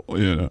cruel,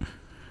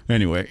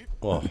 Anyway,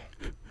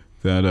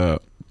 that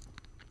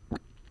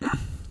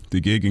the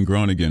gig in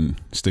Groningen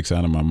sticks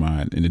out of my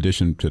mind, in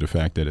addition to the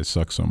fact that it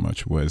sucked so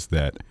much, was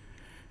that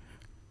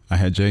I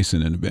had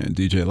Jason in the band,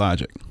 DJ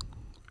Logic,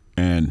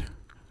 and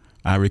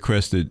I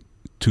requested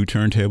 2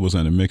 turntables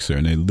and a mixer,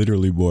 and they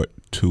literally bought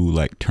 2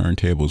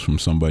 turntables from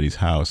somebody's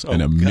house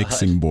and a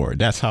mixing board.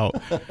 That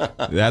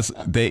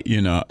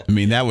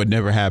would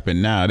never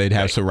happen now. They'd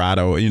have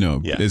Serato,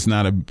 it's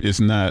not,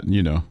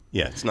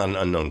 Yeah, it's not an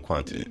unknown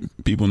quantity.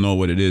 People know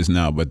what it is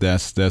now, but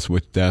that's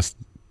what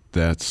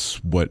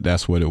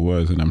it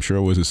was. And I'm sure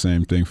it was the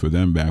same thing for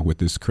them back with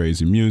this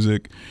crazy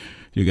music.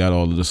 You got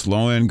all of the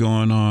slow end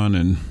going on,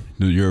 and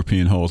the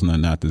European hall's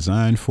not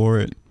designed for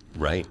it.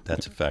 Right,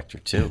 that's a factor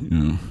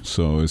too.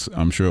 So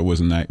I'm sure it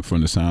was a night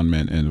from the sound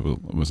man, and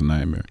it was a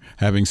nightmare.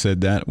 Having said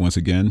that, once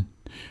again,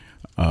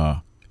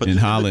 but in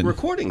Holland, the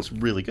recording's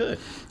really good.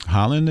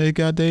 Holland,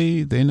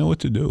 they know what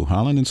to do.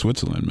 Holland and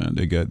Switzerland, man,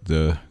 they got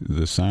the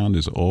sound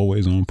is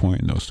always on point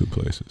in those 2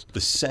 places.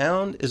 The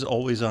sound is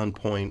always on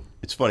point.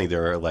 It's funny,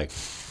 there are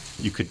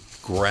you could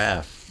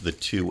graph the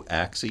 2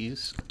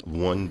 axes,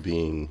 one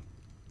being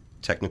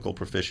technical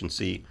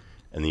proficiency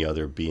and the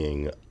other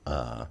being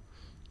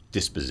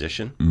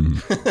disposition.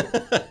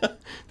 Mm-hmm.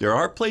 There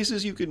are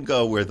places you can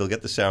go where they'll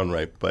get the sound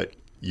right, but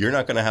you're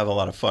not going to have a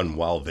lot of fun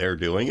while they're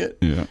doing it.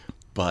 Yeah.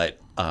 But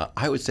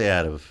I would say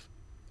out of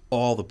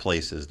all the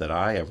places that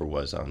I ever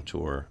was on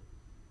tour,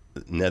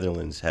 the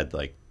Netherlands had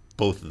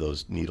both of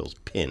those needles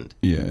pinned.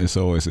 Yeah, it's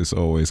always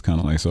kind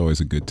of like, it's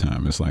always a good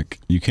time. It's like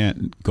you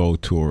can't go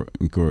tour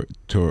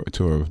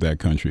of that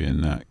country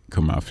and not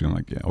come out feeling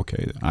like, yeah,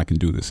 okay, I can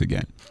do this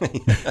again.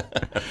 Right.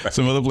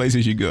 Some other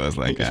places you go, it's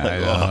like,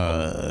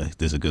 this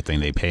is a good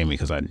thing they pay me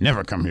because I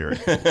never come here.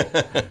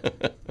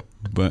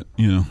 But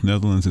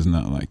Netherlands is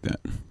not like that.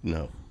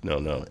 No.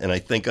 And I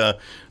think, I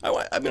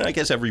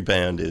guess every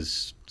band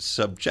is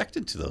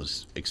subjected to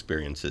those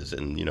experiences.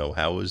 And,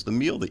 how was the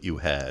meal that you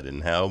had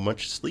and how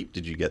much sleep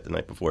did you get the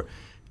night before?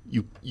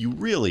 You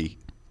really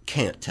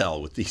can't tell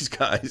with these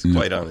guys,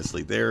 quite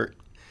honestly.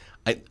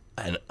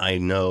 I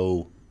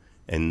know,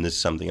 and this is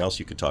something else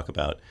you could talk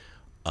about,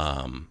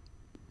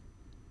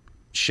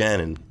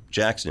 Shannon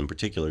Jackson in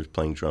particular is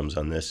playing drums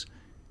on this.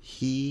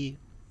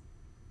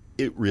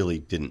 It really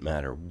didn't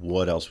matter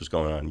what else was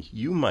going on.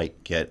 You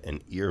might get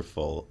an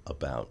earful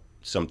about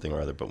something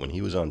or other, but when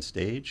he was on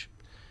stage,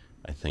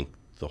 I think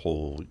the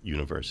whole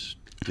universe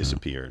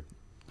disappeared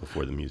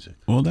before the music.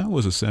 Well, that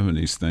was a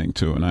 70s thing,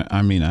 too. And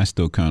I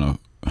still kind of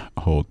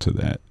hold to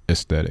that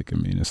aesthetic. I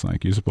mean, it's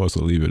like you're supposed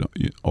to leave it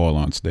all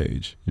on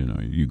stage.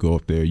 You go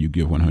up there, you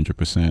give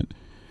 100%,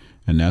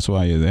 and that's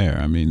why you're there.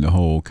 I mean, the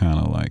whole kind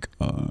of like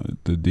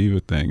the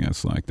diva thing,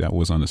 it's like that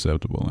was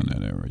unacceptable in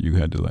that era. You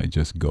had to like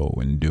just go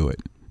and do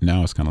it.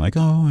 Now it's kind of like,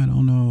 oh, I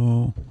don't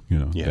know,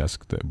 Yeah.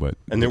 But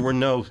and there were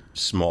no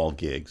small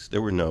gigs.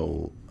 There were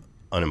no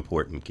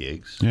unimportant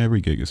gigs. Yeah, every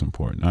gig is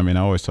important. I mean,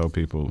 I always tell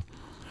people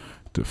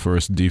the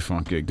first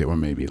Defunct gig,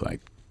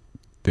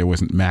 there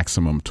wasn't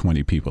maximum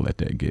 20 people at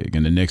that gig,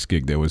 and the next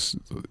gig there was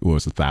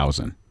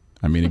 1,000.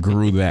 I mean, it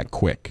grew that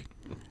quick.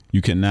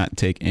 You cannot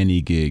take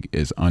any gig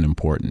as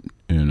unimportant,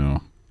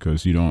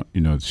 because you don't,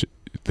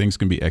 things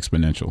can be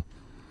exponential.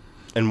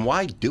 And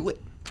why do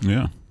it?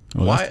 Yeah.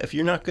 Well, why, if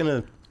you're not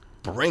going to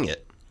bring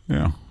it?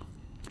 Yeah.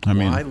 I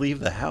mean, why leave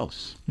the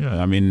house?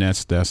 Yeah, I mean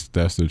that's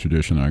the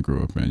tradition I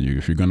grew up in.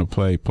 If you're gonna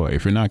play, play.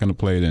 If you're not gonna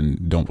play, then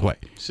don't play.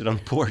 Sit on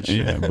the porch.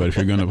 Yeah, but if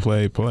you're gonna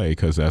play, play,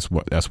 because that's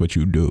what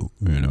you do.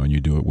 And you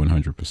do it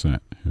 100%.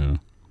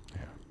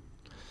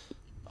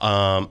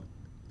 Yeah.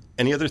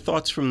 Any other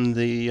thoughts from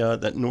the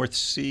that North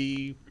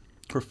Sea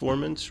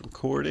performance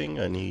recording?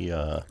 Any?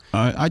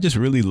 I just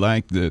really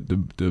liked the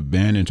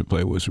band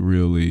interplay was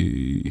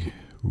really,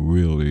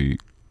 really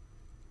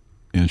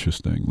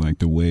interesting. Like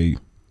the way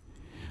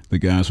the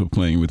guys were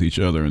playing with each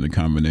other, and the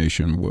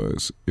combination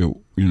was, it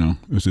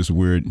was this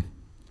weird.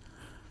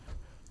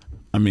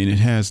 I mean, it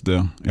has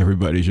the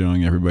everybody's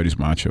young, everybody's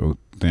macho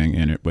thing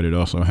in it, but it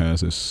also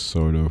has this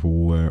sort of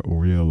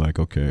real, like,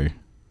 okay,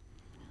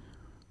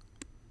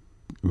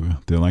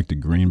 they're like the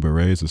Green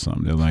Berets or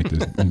something. They're like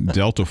the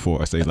Delta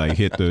Force. They like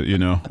hit the,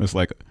 it's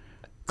like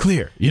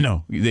clear,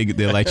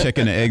 they're like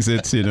checking the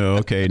exits,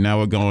 okay, now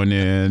we're going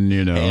in,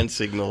 hand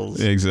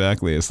signals.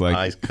 Exactly. It's like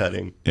eyes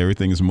cutting.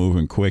 Everything is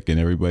moving quick and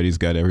everybody's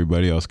got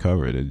everybody else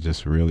covered. It's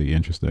just really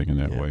interesting in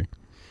that way.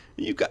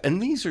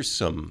 And these are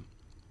some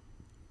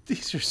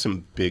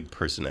big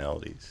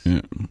personalities.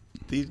 Yeah.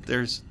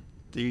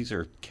 These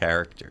are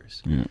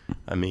characters. Yeah.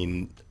 I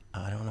mean,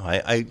 I don't know.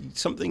 I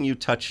something you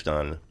touched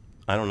on.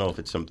 I don't know if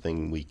it's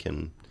something we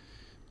can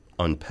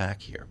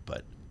unpack here,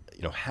 but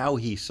how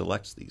he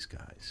selects these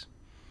guys.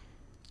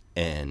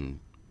 And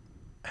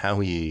how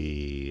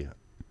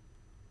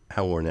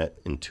Ornette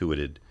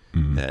intuited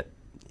that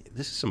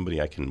this is somebody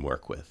I can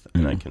work with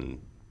and I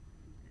can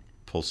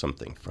pull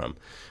something from.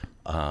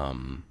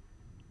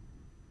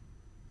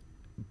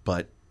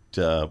 But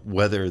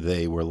whether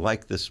they were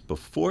like this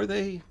before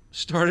they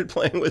started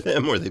playing with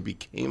him or they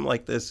became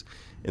like this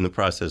in the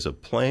process of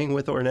playing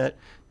with Ornette,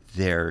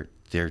 they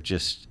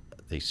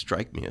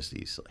strike me as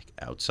these like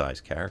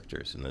outsized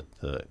characters, and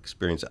the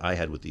experience I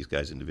had with these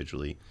guys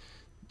individually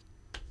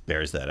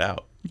bears that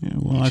out,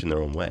 each in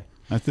their own way.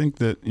 I think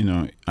that,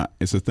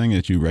 it's a thing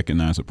that you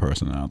recognize a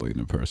personality in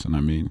a person.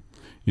 I mean,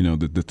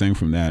 the thing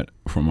from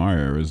our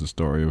era is the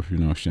story of,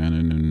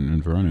 Shannon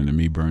and Vernon, and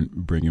me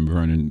bringing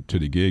Vernon to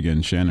the gig,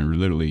 and Shannon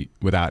literally,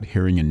 without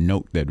hearing a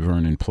note that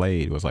Vernon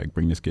played, was like,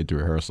 bring this kid to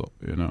rehearsal,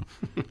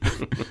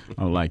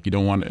 I'm like, you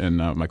don't want, and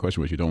my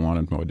question was, you don't want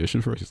him to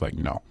audition first? He's like,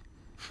 no,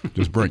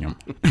 just bring him.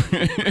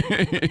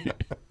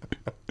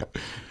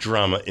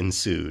 Drama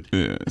ensued.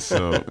 Yeah,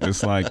 so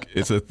it's like,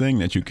 it's a thing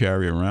that you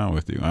carry around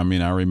with you. I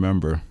mean, I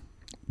remember,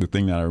 the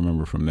thing that I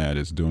remember from that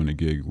is doing a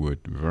gig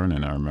with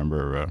Vernon. I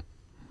remember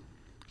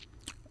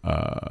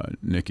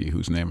Nikki,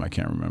 whose name I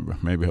can't remember.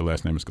 Maybe her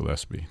last name is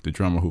Gillespie, the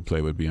drummer who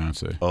played with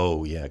Beyonce.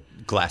 Oh, yeah,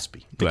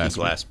 Gillespie.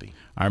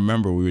 I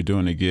remember we were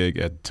doing a gig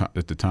at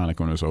the Tonic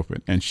when it was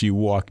open, and she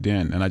walked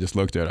in, and I just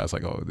looked at her. I was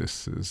like, oh,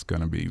 this is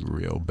going to be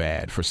real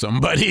bad for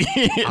somebody.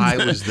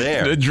 I was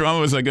there. The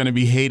drummers are going to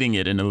be hating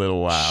it in a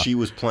little while. She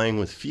was playing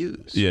with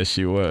Fuse. Yes,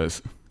 she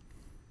was.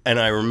 And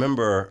I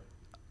remember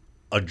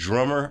a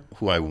drummer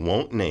who I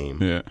won't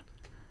name. Yeah.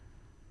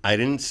 I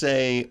didn't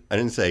say,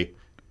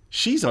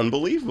 she's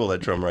unbelievable,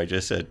 that drummer. I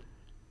just said,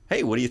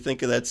 hey, what do you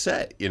think of that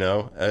set? I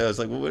was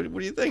like, well, what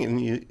do you think? And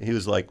he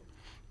was like,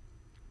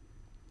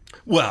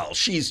 well,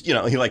 she's, he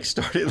like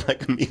started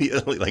like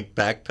immediately like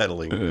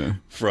backpedaling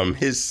from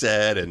his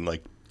set and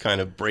like kind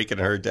of breaking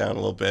her down a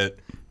little bit.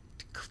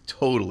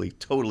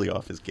 Totally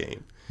off his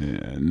game.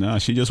 Yeah, no,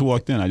 she just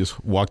walked in.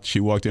 She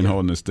walked in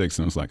holding the sticks,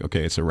 and it was like,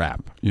 okay, it's a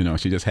wrap. You know,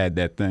 she just had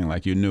that thing,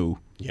 like you knew.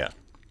 Yeah,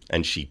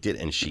 and she did,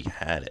 and she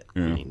had it.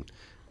 Yeah. I mean,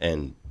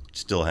 and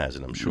still has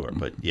it, I'm sure.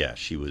 But yeah,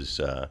 she was,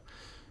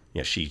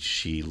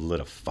 she lit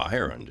a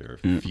fire under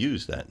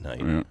fuse that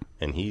night,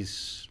 and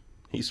he's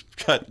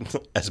got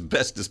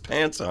asbestos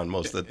pants on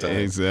most of the time.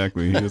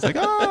 Exactly. He was like,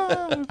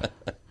 ah.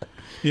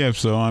 Yeah,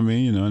 so I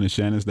mean, you know, and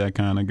Shannon's that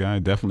kind of guy.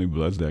 Definitely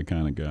Blood's that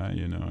kind of guy.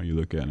 You know, you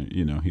look at it,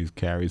 you know, he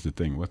carries the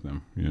thing with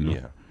him. You know,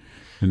 Yeah.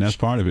 and that's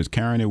part of it,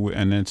 carrying it,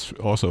 and that's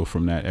also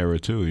from that era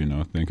too. You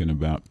know, thinking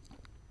about,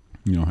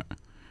 you know,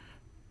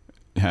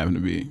 having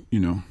to be, you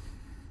know,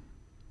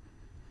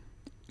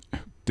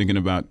 thinking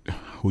about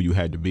who you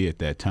had to be at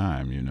that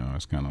time. You know,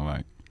 it's kind of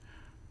like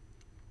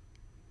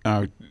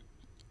I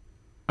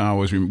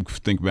always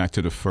think back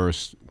to the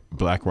first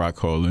Black Rock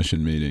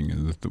Coalition meeting.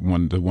 And the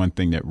one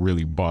thing that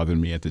really bothered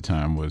me at the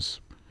time was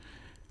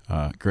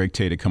Greg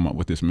Tate had come up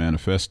with this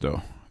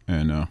manifesto,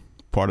 and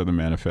part of the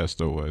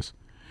manifesto was,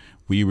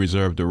 "We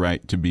reserve the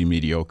right to be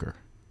mediocre."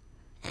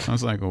 I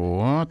was like,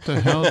 "What the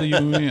hell do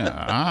you mean?"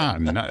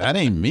 No, that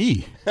ain't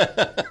me.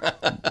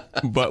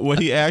 But what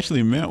he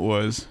actually meant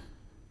was,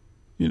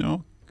 you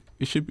know,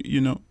 it should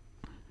be,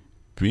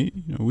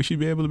 we should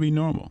be able to be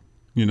normal.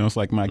 You know, it's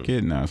like my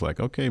kid now. It's like,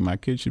 okay, my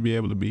kid shouldn't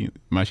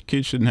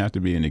have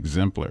to be an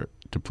exemplar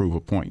to prove a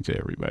point to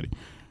everybody.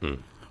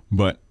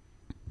 But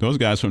those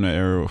guys from the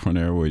era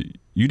where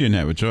you didn't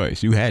have a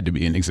choice. You had to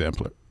be an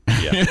exemplar.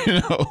 Yeah. You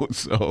know,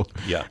 so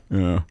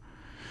yeah.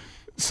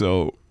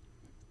 So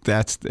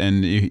that's,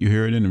 and you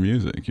hear it in the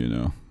music, you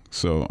know.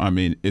 So, I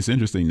mean, it's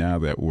interesting now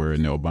that we're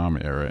in the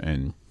Obama era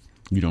and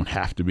you don't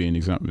have to be an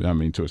exemplar. I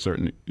mean, to a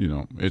certain, you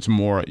know, it's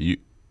more,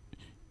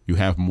 you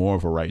have more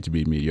of a right to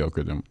be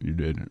mediocre than you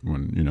did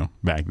when, you know,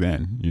 back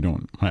then. You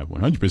don't have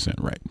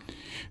 100% right.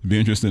 It'd be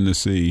interesting to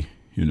see,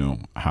 you know,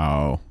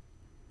 how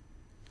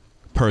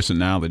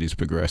personalities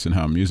progress and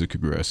how music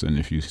progress, and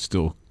if you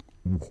still,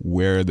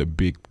 where the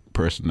big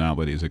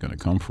personalities are going to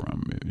come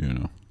from, you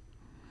know.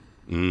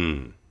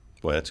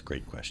 Boy, that's a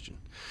great question.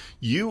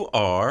 You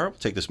are,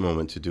 take this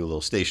moment to do a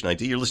little station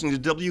ID. You're listening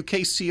to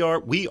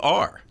WKCR. We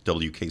are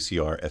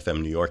WKCR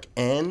FM New York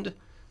and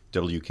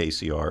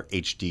WKCR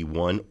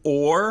HD1,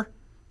 or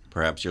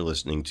perhaps you're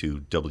listening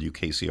to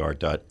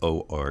WKCR.org,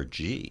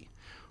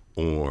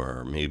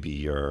 or maybe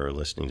you're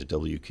listening to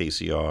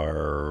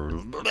WKCR,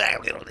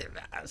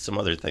 some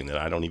other thing that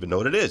I don't even know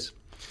what it is.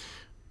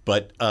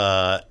 But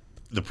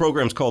the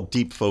program's called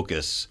Deep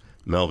Focus.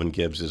 Melvin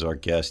Gibbs is our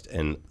guest,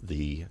 and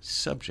the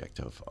subject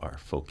of our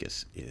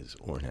focus is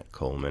Ornette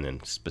Coleman,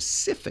 and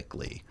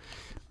specifically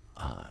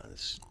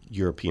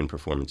European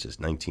performances,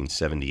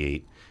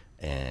 1978,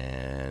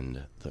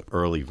 and the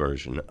early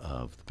version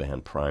of the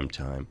band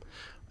Primetime.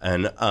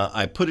 And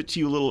I put it to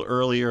you a little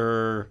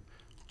earlier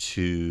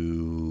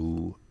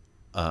to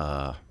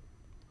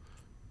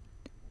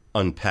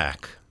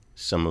unpack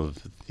some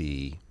of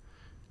the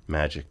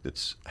magic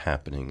that's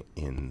happening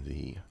in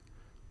the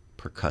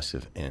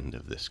percussive end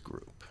of this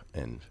group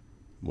and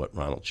what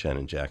Ronald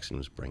Shannon Jackson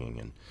was bringing,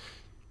 and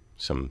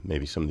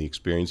maybe some of the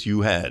experience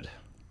you had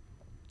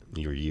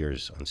in your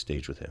years on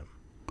stage with him.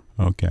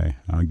 Okay,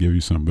 I'll give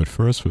you some. But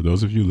first, for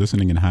those of you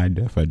listening in high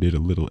def, I did a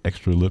little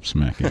extra lip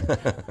smacking.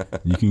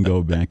 You can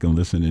go back and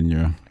listen in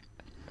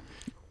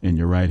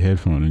your right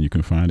headphone, and you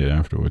can find it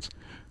afterwards.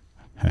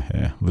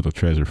 Little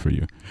treasure for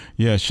you.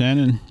 Yeah,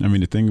 Shannon. I mean,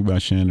 the thing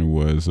about Shannon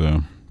was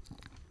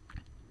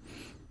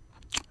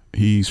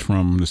he's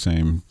from the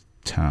same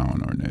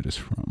town Ornette is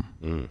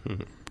from,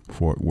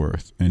 Fort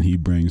Worth, and he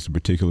brings a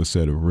particular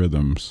set of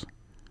rhythms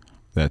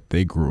that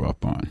they grew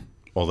up on.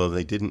 Although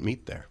they didn't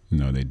meet there.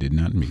 No, they did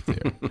not meet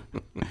there.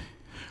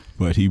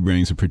 But he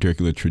brings a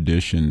particular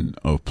tradition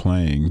of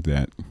playing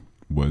that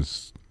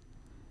was,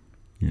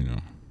 you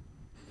know,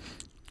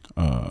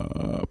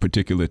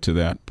 particular to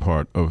that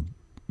part of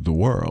the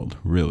world,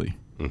 really.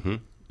 Mm-hmm.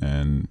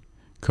 And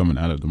coming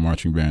out of the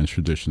marching band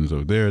traditions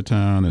of their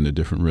town and the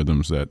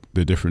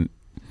different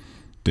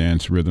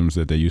dance rhythms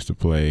that they used to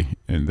play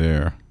in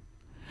there.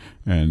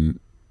 And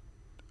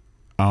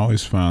I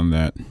always found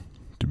that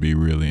to be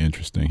really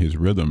interesting, his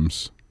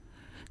rhythms,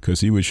 because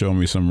he would show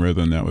me some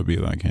rhythm that would be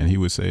like, and he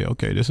would say,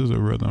 okay, this is a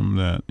rhythm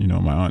that, you know,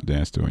 my aunt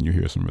danced to, and you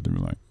hear some rhythm,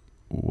 you're like,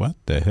 what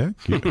the heck?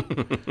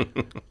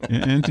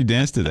 And she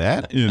danced to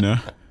that, you know?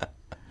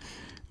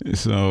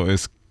 So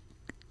it's,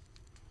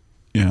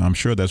 you know, I'm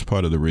sure that's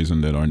part of the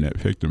reason that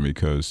Ornette picked him,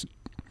 because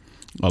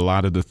a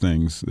lot of the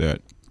things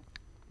that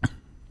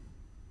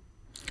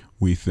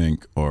we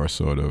think are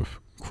sort of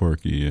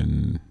quirky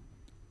and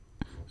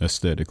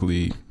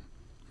aesthetically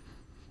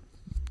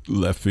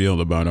left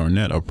field about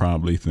Ornette are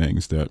probably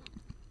things that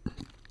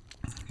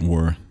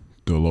were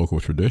the local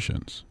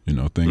traditions, you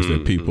know, things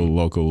that people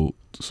local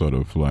sort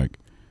of like,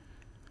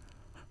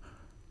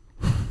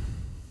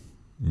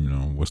 you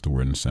know, what's the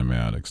word in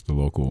semiotics? The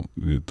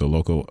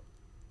local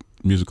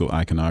musical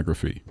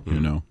iconography, you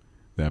know,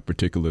 that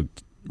particular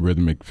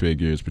rhythmic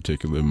figures,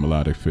 particular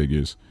melodic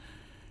figures,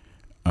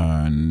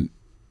 and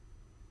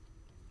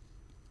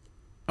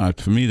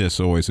for me, that's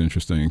always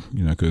interesting,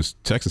 because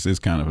Texas is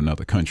kind of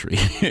another country.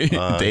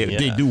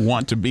 They do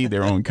want to be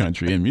their own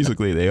country, and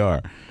musically they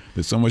are.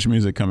 There's so much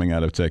music coming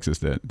out of Texas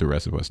that the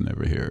rest of us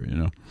never hear,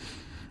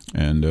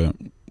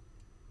 And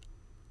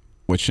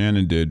what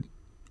Shannon did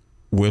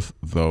with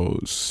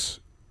those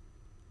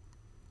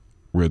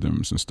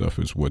rhythms and stuff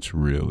is what's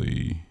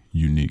really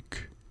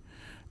unique.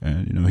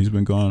 And, he's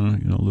been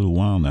gone, a little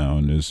while now,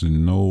 and there's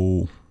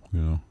no,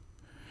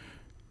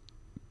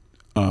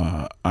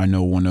 I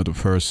know one other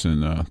person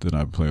that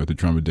I play with, the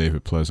drummer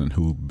David Pleasant,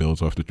 who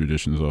builds off the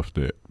traditions of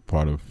the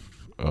part of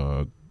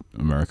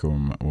America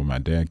where my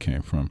dad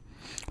came from,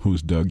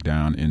 who's dug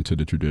down into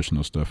the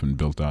traditional stuff and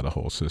built out a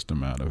whole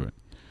system out of it.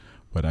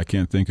 But I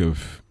can't think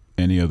of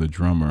any other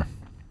drummer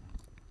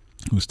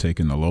who's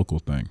taken the local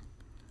thing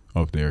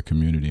of their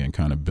community and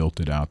kind of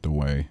built it out the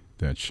way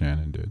that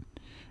Shannon did.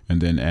 And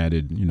then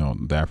added,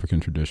 the African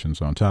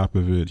traditions on top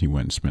of it. He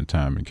went and spent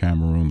time in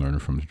Cameroon, learning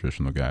from the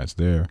traditional guys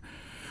there.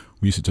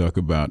 We used to talk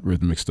about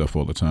rhythmic stuff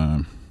all the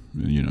time.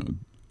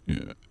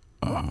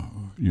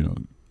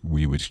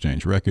 We would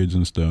exchange records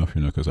and stuff,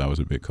 because I was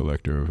a big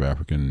collector of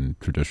African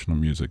traditional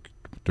music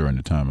during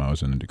the time I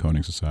was in the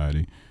Decoding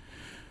Society.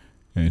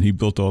 And he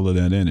built all of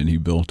that in, and he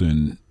built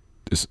in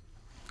this,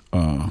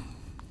 what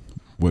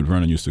me and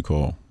Vernon used to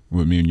call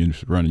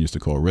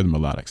rhythm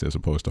melodics as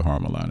opposed to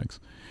harmonics.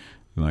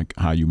 Like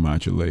how you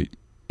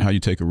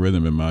take a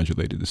rhythm and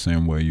modulate it the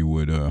same way you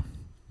would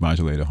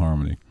modulate a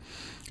harmony.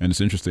 And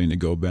it's interesting to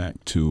go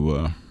back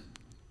to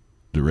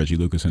the Reggie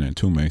Lucas and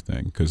Ntume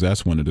thing, because that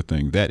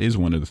is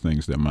one of the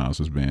things that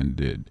Miles's band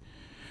did.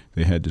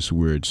 They had this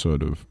weird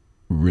sort of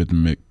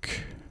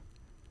rhythmic,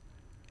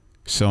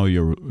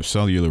 cellular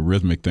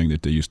rhythmic thing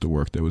that they used to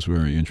work that was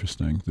very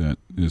interesting, that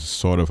is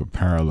sort of a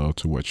parallel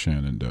to what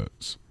Shannon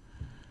does.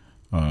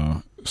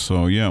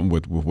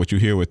 With what you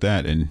hear with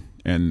that,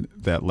 and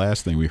that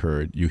last thing we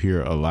heard, you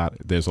hear a lot.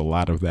 There's a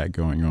lot of that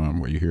going on,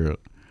 where you hear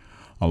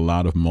a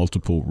lot of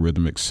multiple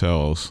rhythmic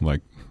cells.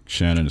 Like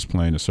Shannon is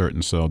playing a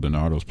certain cell,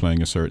 Donardo's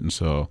playing a certain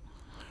cell.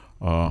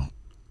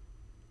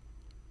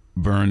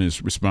 Byrne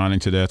is responding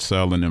to that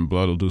cell, and then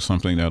Blood will do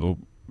something that'll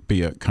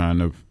be a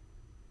kind of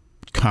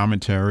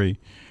commentary,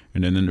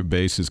 and then the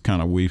bass is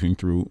kind of weaving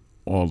through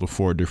all the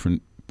four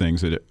different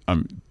things that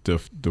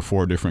the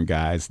four different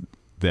guys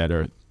that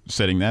are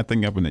setting that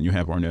thing up, and then you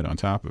have Ornette on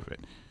top of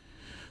it.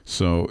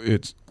 So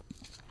it's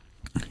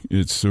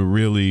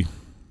really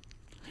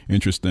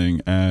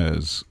interesting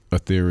as a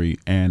theory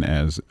and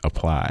as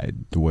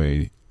applied, the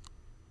way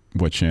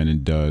what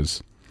Shannon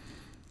does,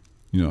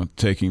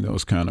 taking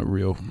those kind of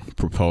real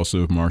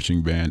propulsive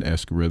marching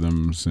band-esque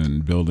rhythms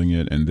and building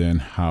it, and then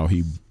how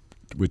he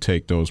would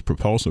take those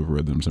propulsive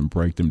rhythms and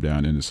break them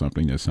down into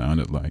something that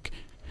sounded like,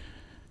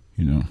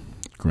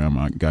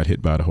 Grandma got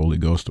hit by the Holy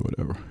Ghost or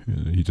whatever.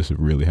 He just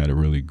really had a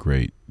really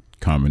great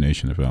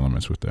combination of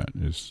elements with that.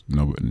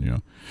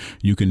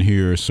 You can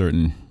hear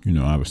certain,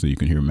 obviously you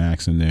can hear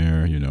Max in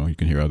there, you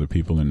can hear other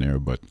people in there,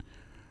 but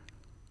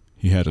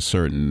he had a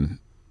certain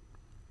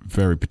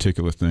very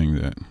particular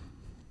thing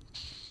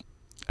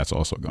that's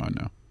also gone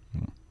now.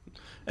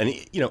 And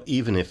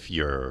even if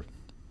you're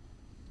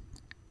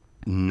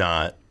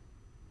not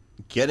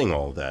getting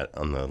all that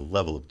on the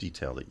level of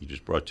detail that you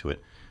just brought to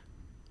it,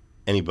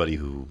 anybody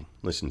who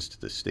listens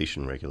to this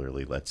station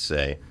regularly, let's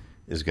say,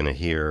 is going to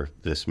hear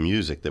this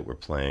music that we're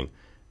playing,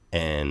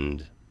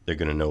 and they're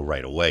going to know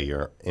right away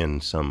you're in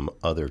some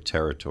other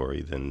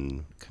territory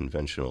than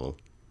conventional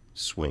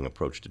swing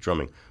approach to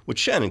drumming, which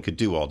Shannon could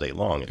do all day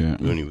long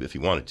if he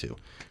wanted to.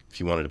 If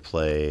he wanted to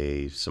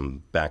play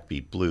some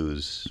backbeat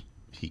blues,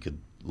 he could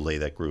lay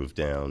that groove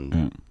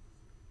down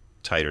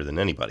tighter than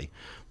anybody.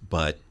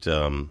 But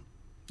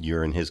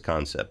you're in his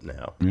concept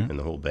now, and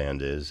the whole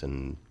band is,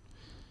 and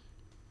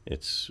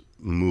it's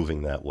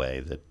moving that way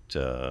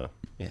that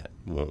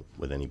won't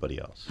with anybody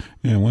else.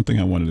 Yeah, one thing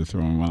I wanted to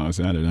throw in while I was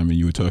at it,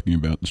 you were talking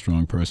about the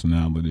strong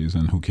personalities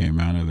and who came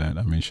out of that.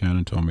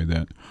 Shannon told me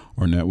that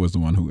Ornette was the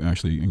one who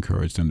actually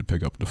encouraged him to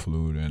pick up the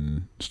flute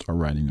and start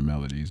writing the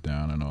melodies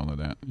down and all of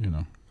that,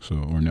 So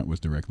Ornette was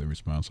directly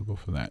responsible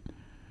for that.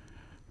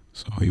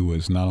 So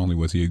not only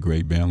was he a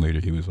great band leader,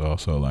 he was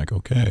also like,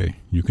 okay,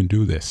 you can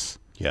do this.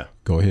 Yeah.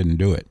 Go ahead and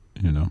do it,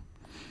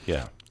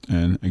 Yeah.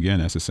 And again,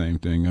 that's the same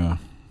thing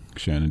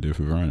Shannon did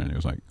for Vernon. It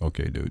was like,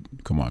 okay, dude,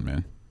 come on,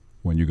 man.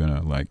 When you're going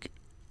to,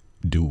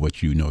 do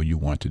what you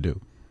want to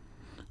do.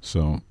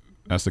 So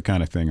that's the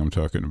kind of thing I'm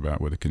talking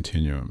about with the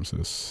continuums.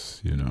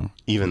 Is,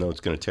 Even though it's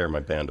going to tear my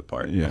band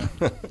apart. Yeah.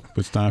 But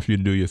it's time for you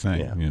to do your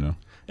thing,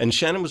 And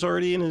Shannon was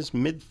already in his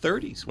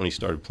mid-30s when he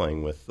started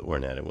playing with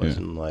Ornette. It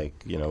wasn't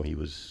like, he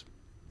was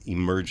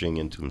emerging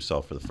into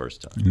himself for the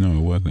first time. No,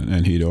 it wasn't.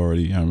 And he'd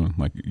already,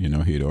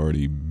 he'd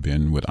already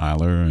been with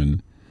Eiler.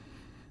 And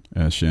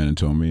as Shannon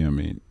told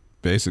me,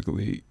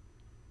 basically,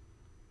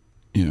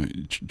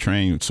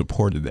 Train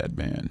supported that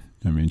band.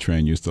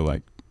 Train used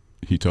to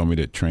he told me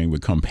that Train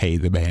would come pay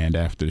the band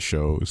after the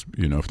shows,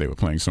 if they were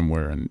playing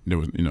somewhere. And there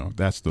was,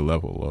 that's the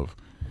level of,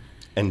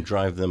 And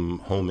drive them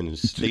home in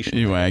his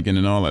station wagon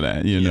and all of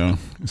that, you know.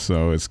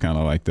 So it's kind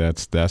of like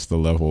that's the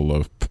level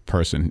of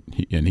person.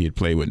 And he had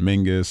played with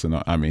Mingus,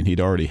 and I mean, he'd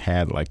already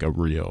had like a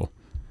real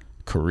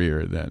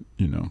career that,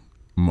 you know,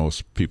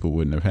 most people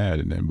wouldn't have had.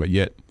 And then, but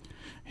yet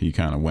he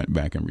kind of went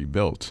back and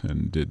rebuilt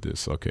and did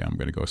this. Okay, I'm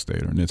going to go stay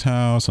at Ornette's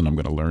house, and I'm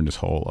going to learn this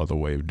whole other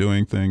way of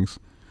doing things.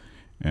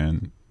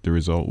 And the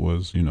result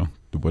was, you know,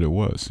 what it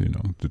was. You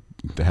know,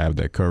 to have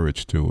that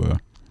courage to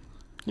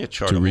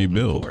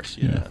rebuild. Course,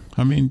 yeah.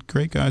 I mean,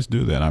 great guys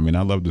do that. I mean,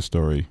 I love the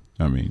story.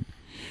 I mean,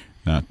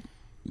 not,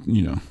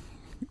 you know,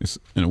 it's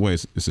in a way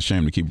it's a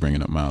shame to keep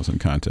bringing up Miles in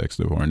context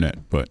of Ornette,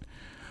 but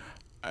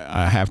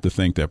I have to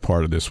think that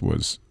part of this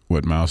was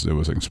what Miles did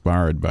was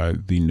inspired by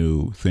the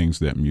new things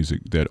that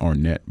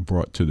Ornette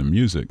brought to the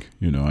music.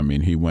 You know, I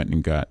mean, he went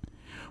and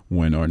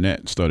when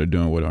Ornette started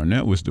doing what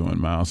Ornette was doing,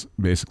 Miles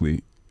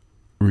basically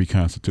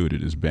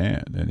reconstituted his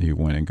band, and he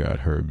went and got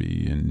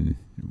Herbie and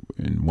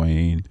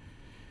Wayne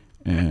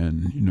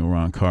and, you know,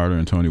 Ron Carter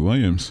and Tony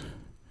Williams,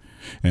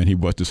 and he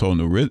brought this whole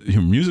new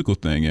musical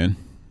thing in,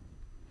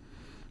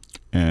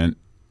 and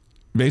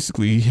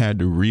basically he had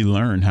to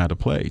relearn how to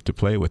play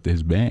with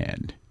his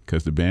band,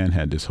 because the band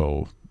had this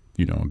whole,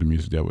 you know, the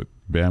music that the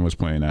band was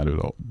playing out of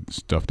the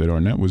stuff that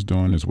Ornette was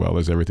doing, as well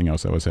as everything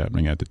else that was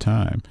happening at the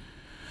time.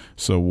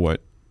 So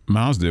what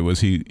Miles did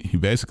was he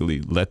basically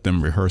let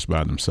them rehearse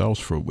by themselves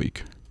for a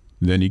week.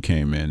 Then he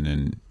came in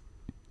and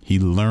he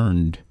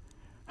learned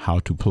how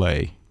to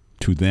play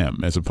to them,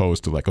 as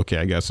opposed to like, okay,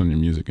 I got some new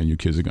music and you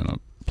kids are going to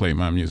play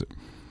my music.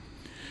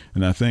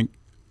 And I think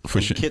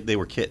they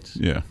were kids.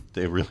 Yeah.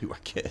 They really were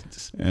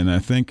kids. And I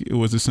think it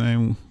was the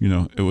same, you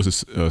know, it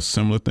was a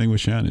similar thing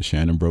with Shannon.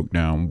 Shannon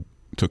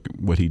took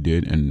what he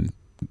did and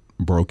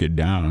broke it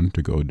down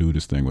to go do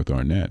this thing with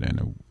Ornette.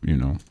 And, you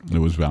know, it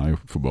was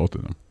valuable for both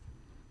of them.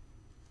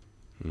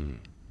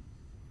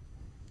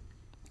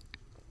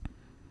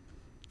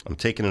 I'm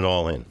taking it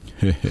all in.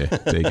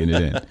 Taking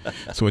it in.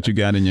 So what you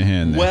got in your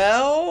hand there?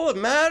 Well, a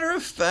matter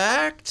of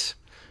fact,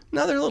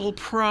 another little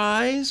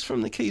prize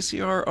from the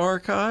KCR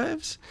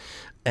archives.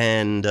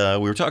 And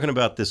we were talking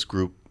about this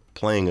group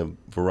playing a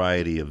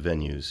variety of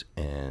venues,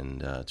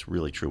 and it's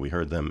really true. We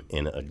heard them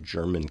in a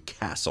German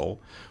castle.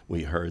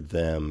 We heard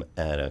them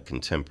at a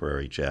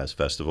contemporary jazz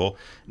festival.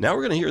 Now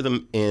we're going to hear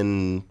them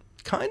in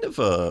kind of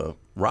a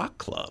rock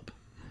club,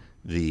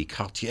 the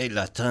Quartier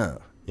Latin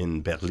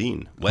in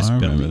Berlin, West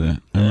Berlin.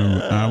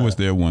 That. I was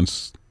there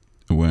once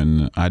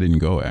when I didn't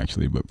go,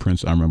 actually, but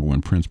I remember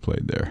when Prince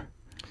played there.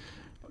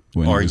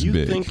 Are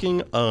you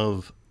thinking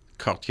of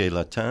Quartier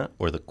Latin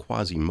or the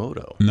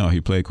Quasimodo? No,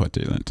 he played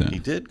Quartier Latin. He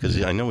did?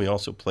 Because I know he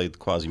also played the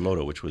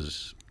Quasimodo, which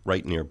was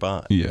right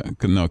nearby. Yeah,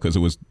 because it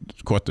was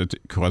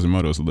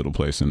Quasimodo is a little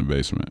place in the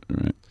basement,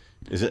 right?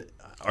 Is it?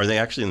 Are they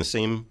actually in the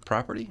same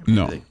property?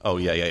 No. Oh,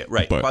 yeah.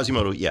 Right. But,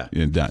 Quasimodo, yeah.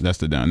 Yeah, that's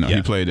the down. No, yeah.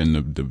 He played in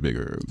the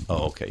bigger.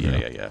 Oh, okay.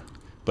 Yeah.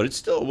 But it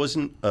still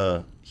wasn't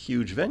a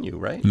huge venue,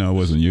 right? No, it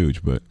wasn't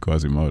huge, but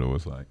Quasimodo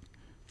was like.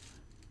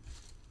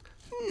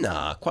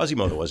 Nah,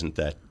 Quasimodo wasn't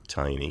that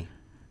tiny.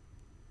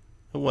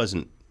 It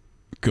wasn't.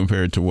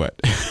 Compared to what?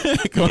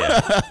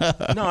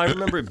 Yeah. No, I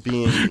remember it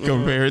being.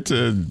 Compared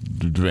to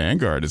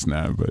Vanguard, it's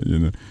not, but, you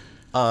know.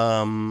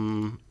 I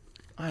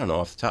don't know,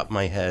 off the top of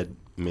my head,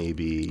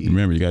 maybe.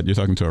 Remember, you're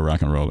talking to a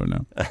rock and roller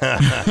now.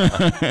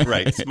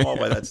 Right, small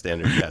by that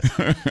standard, yes.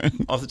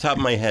 Off the top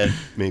of my head,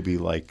 maybe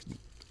like.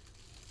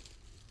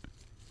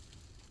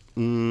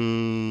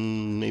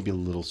 Maybe a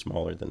little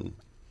smaller than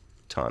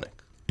Tonic.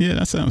 Yeah,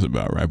 that sounds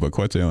about right. But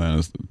Quartier Latin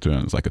is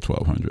like a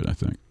 1,200, I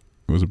think.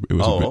 It was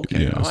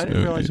okay. Yeah, I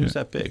didn't realize it was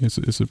that big. It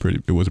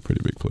was a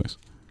pretty big place.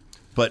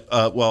 But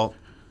well,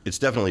 it's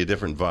definitely a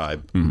different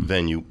vibe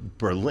venue.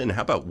 Berlin.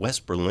 How about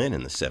West Berlin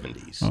in the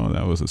 70s? Oh,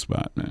 that was a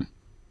spot, man.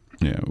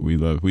 Yeah, we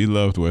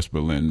loved West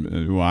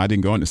Berlin. Well, I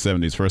didn't go in the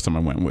 70s. First time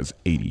I went was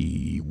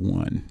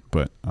 81.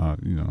 But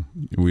you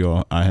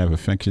know, I have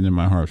affection in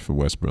my heart for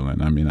West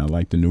Berlin. I mean, I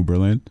like the New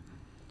Berlin,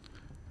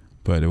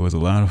 but it was a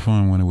lot of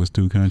fun when it was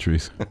two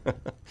countries.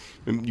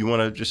 You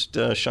want to just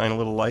shine a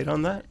little light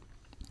on that?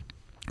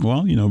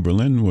 Well, you know,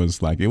 Berlin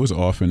was like, it was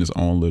off in its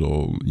own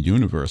little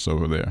universe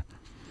over there.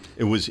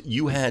 It was,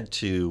 you had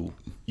to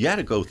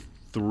go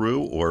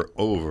through or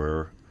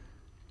over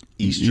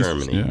East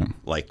Germany, yeah.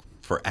 like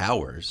for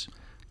hours,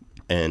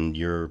 and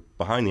you're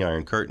behind the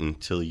Iron Curtain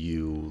till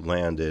you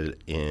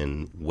landed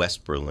in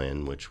West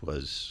Berlin, which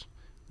was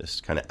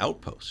this kind of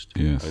outpost.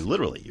 Yes. I mean,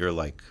 literally, you're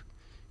like,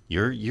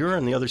 you're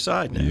on the other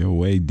side now. You're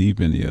way deep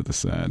in the other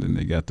side, and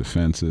they got the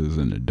fences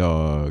and the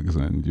dogs,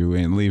 and you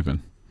ain't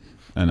leaving.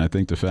 And I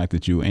think the fact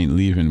that you ain't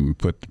leaving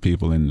put the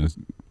people in the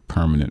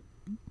permanent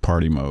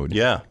party mode.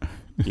 Yeah.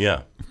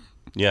 Yeah,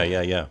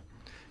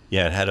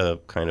 it had a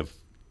kind of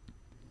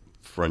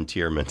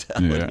frontier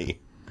mentality.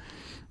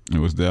 Yeah. It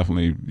was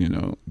definitely, you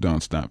know,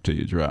 don't stop till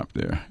you drop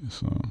there.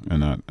 So,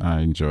 and I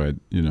enjoyed,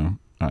 you know,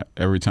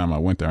 every time I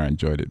went there, I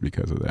enjoyed it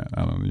because of that.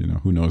 I don't, you know,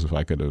 who knows if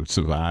I could have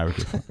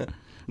survived.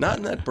 Not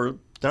in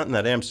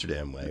that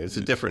Amsterdam way. It's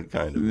a different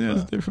kind of. Yeah,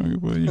 it's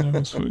different, but you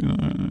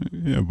know,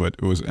 yeah. But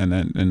it was, and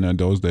in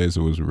those days,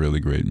 it was a really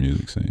great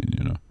music scene,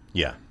 you know.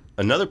 Yeah,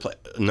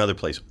 Another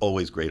place,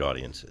 always great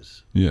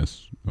audiences.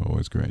 Yes,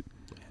 always great.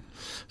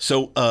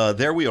 So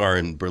there we are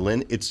in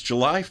Berlin. It's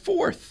July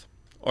 4th.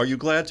 Are you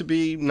glad to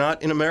be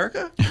not in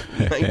America?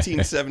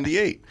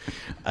 1978.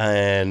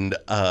 And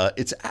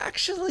it's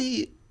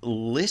actually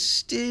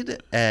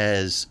listed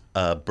as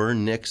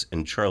Bern Nix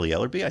and Charlie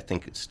Ellerby. I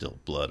think it's still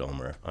Blood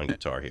Omer on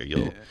guitar here.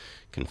 You'll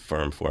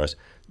confirm for us.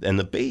 And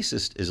the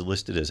bassist is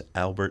listed as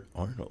Albert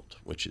Arnold,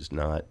 which is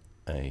not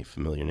a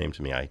familiar name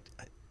to me.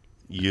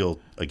 You'll,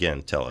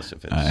 again, tell us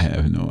if it's... I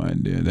have no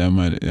idea. That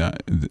might...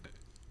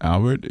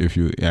 Albert, if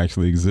you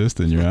actually exist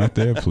and you're out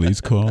there,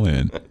 please call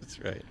in. That's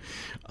right.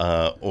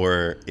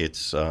 Or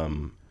it's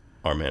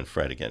our man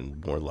Fred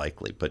again, more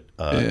likely. But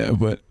yeah,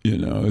 but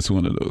it's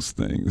one of those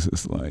things.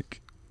 It's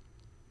like,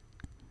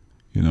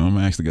 I'm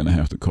actually going to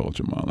have to call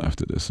Jamal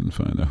after this and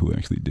find out who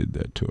actually did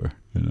that tour.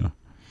 Yeah.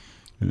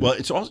 Well,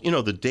 it's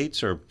also the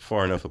dates are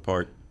far enough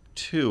apart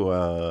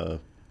too.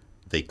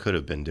 They could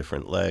have been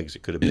different legs.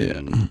 It could have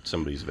been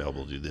somebody's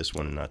available to do this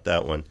one and not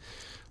that one.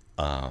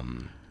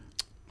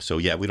 So,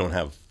 yeah, we don't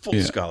have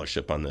full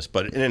scholarship on this.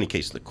 But in any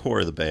case, the core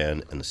of the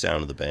band and the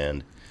sound of the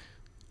band,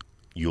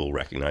 you'll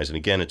recognize. And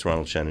again, it's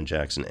Ronald Shannon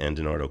Jackson and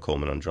Donardo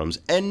Coleman on drums.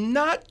 And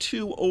not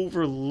to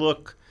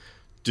overlook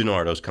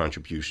Donardo's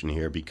contribution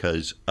here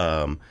because,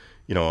 I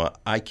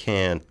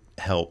can't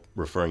help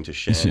referring to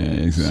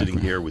Shannon sitting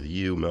here with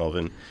you,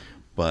 Melvin.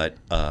 But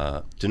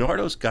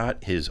Donardo's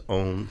got his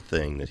own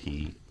thing that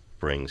he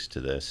brings to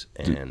this.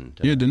 And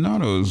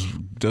Donardo's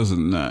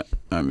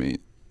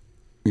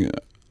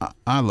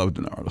I love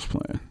Donardo's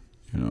playing.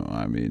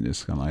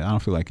 It's kind of like I don't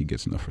feel like he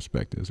gets enough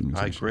respect as a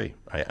musician. I agree.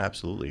 I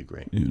absolutely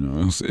agree.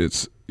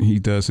 It's he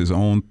does his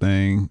own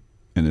thing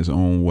in his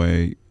own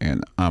way,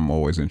 and I'm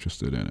always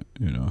interested in it.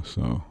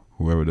 So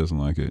whoever doesn't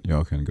like it,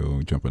 y'all can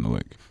go jump in the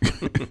lake.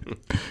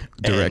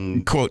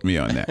 Quote me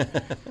on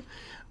that.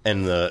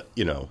 And the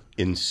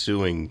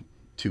ensuing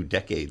 2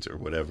 decades or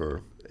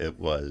whatever it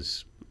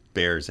was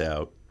bears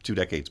out 2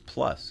 decades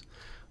plus,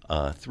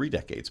 3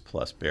 decades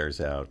plus bears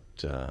out.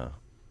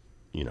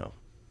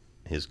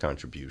 His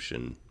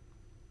contribution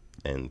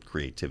and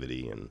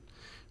creativity and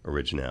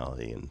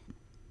originality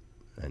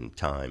and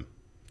time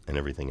and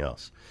everything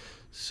else.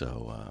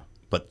 So,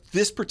 but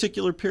this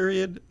particular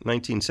period,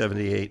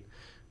 1978,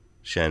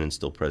 Shannon's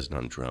still present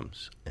on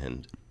drums.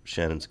 And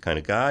Shannon's the kind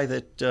of guy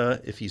that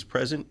if he's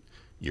present,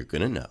 you're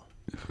going to know.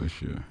 For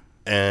sure.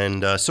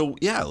 And so,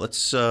 yeah,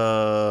 let's,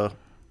 we're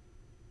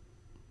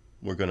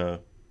going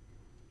to,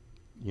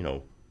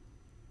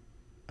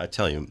 I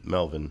tell you,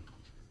 Melvin,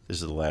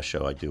 this is the last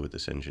show I do with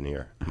this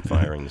engineer. I'm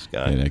firing this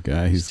guy. Yeah, that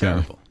guy. He's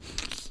terrible.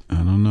 I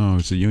don't know.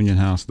 It's a union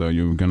house, though.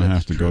 You're going to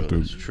have to go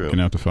through. You're going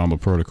to have to follow the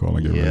protocol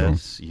and get rid of him.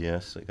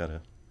 Yes. I got to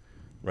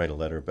write a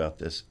letter about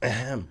this.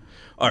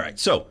 All right.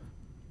 So,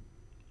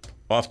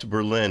 off to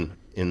Berlin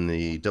in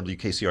the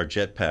WKCR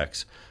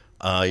Jetpacks.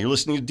 You're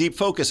listening to Deep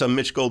Focus. I'm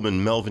Mitch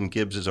Goldman. Melvin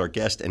Gibbs is our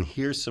guest. And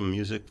here's some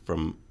music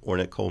from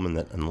Ornette Coleman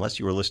that, unless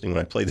you were listening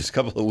when I played this a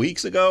couple of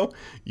weeks ago,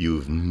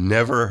 you've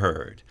never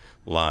heard.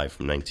 Live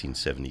from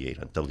 1978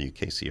 on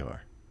WKCR.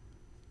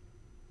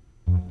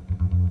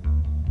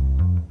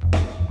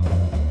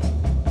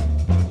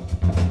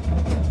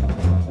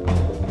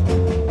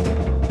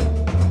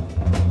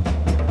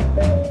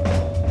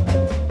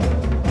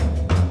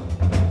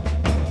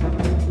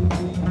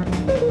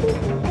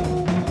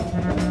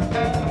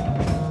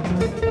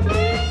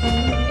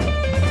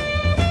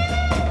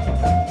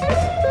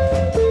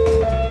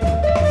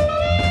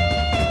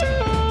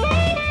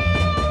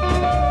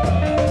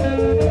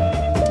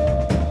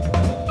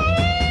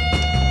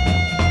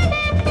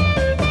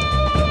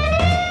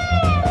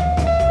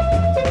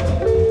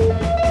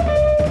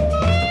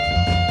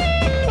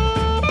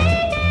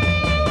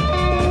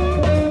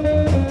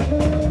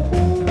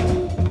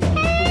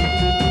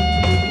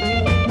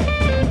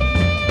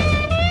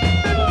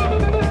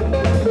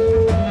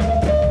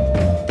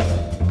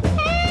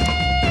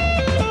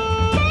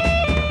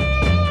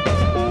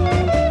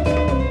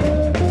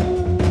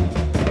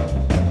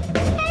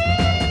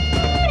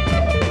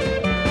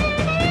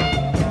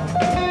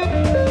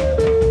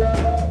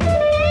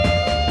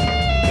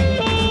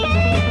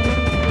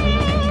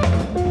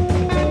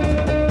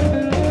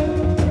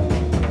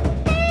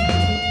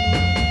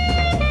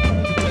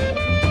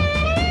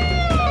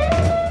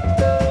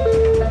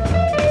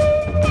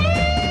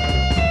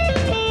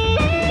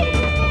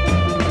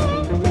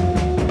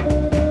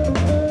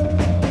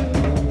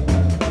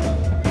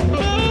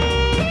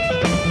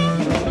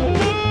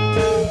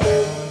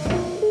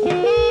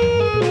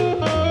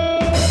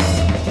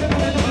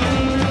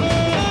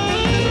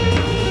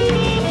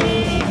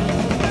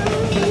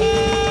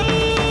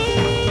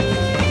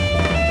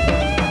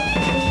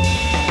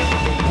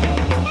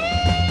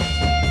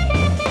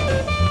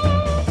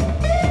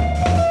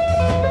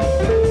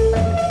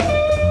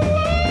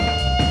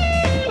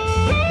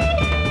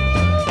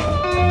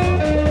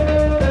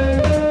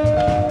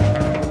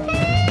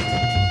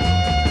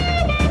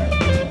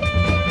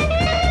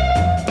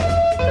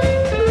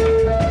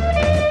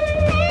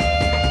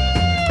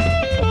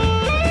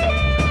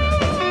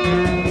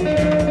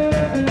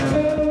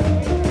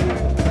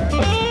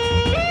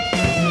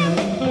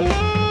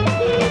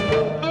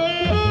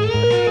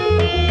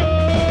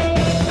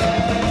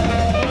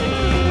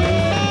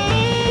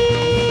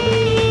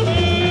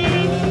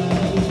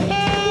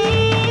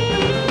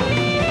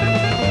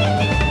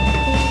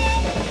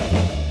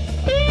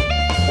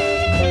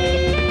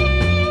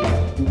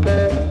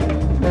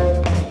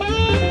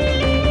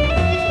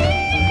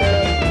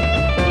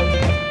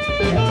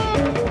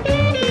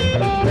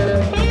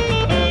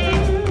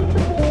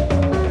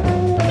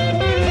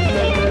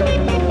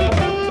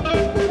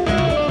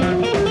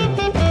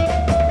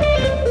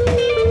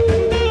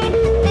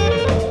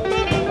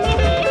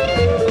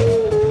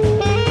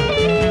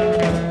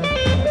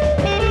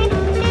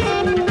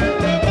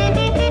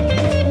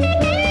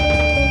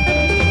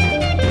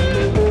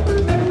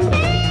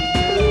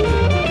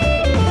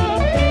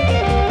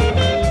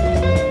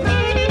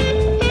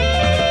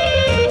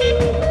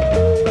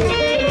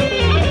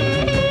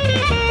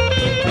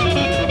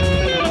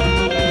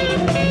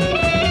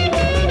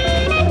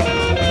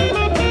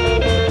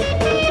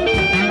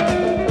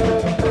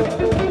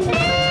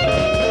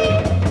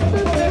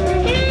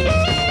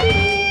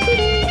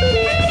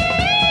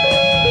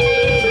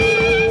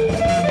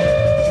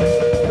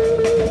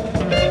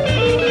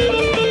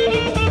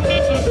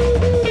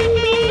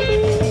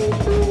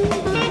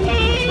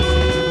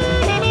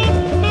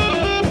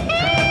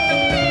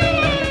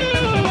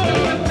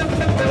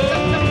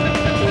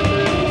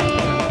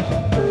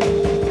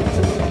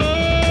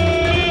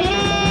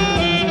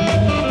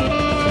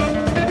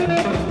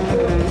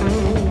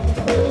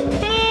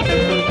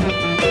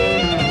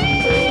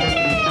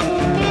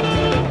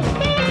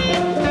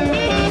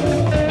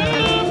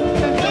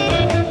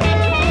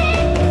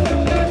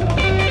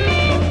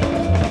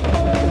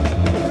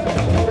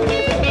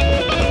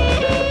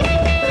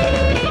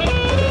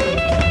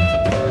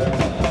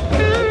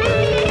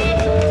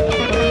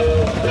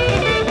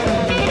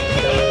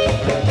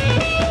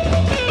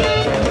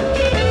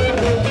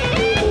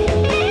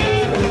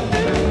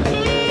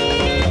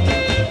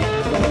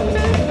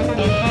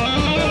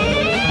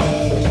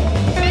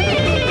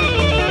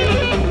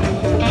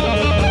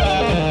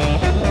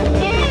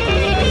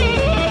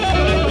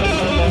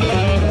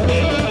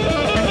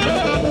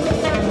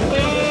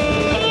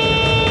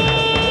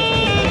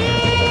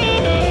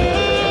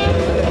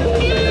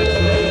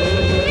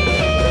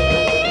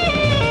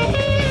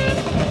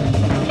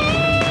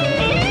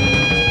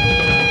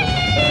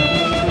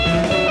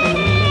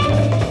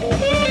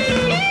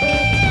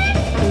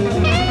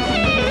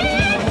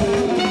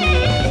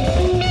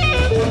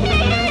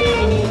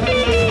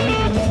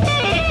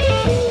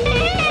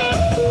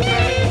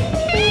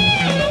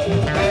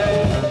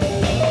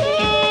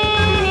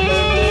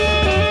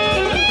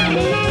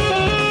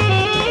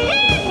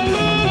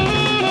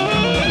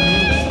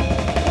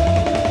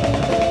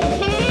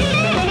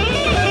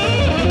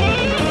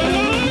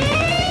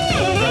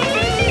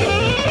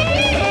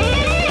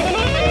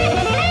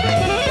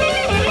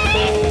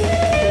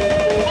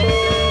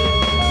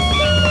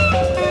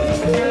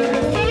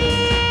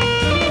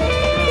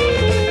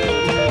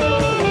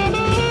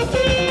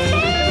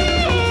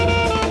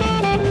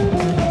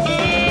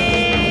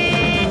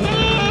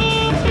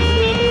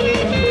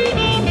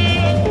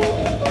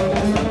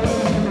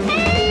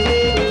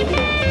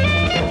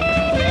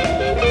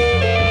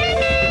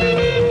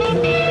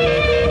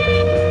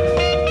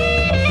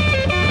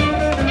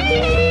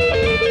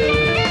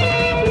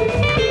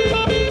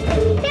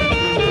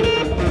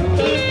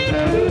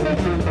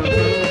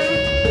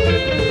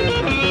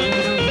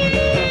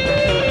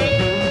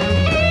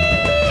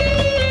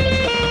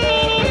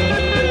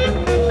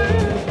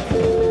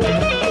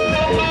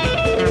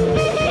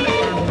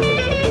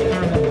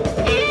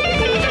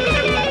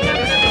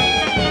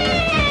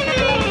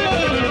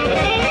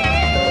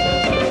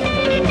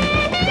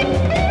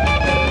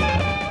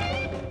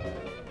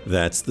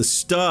 That's the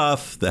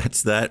stuff.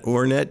 That's that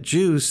Ornet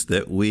juice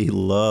that we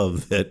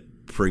love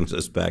that brings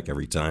us back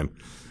every time.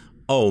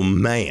 Oh,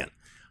 man.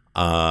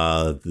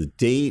 The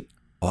date,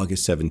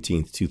 August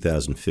 17th,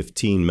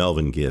 2015.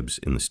 Melvin Gibbs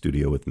in the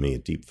studio with me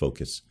at Deep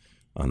Focus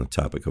on the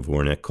topic of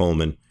Ornette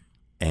Coleman.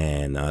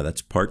 And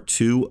that's part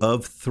 2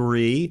 of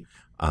 3.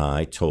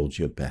 I told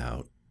you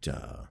about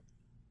the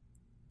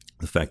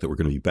fact that we're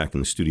going to be back in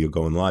the studio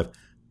going live.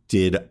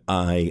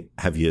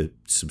 Have you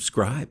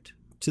subscribed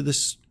to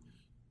this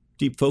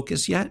Deep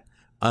Focus yet?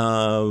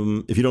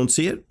 If you don't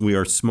see it, we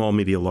are Small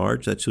Media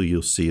Large. That's who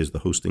you'll see as the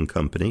hosting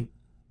company.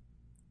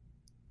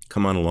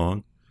 Come on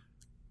along.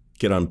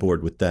 Get on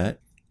board with that.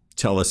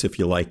 Tell us if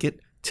you like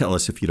it. Tell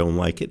us if you don't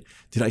like it.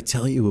 Did I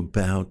tell you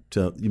about,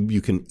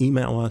 you can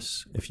email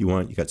us if you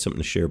want. You got something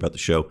to share about the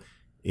show.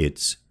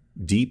 It's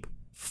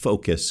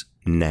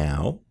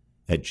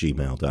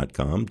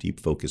deepfocusnow@gmail.com.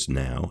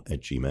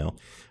 Deepfocusnow@gmail.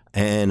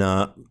 And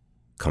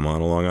come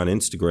on along on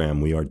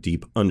Instagram. We are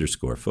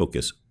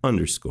deep_focus_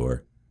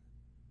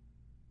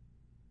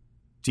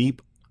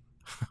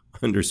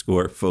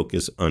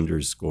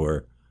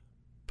 deep_focus_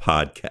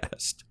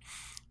 podcast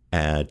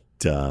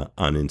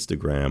on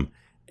Instagram.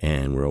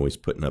 And we're always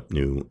putting up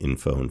new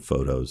info and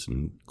photos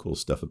and cool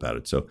stuff about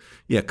it. So,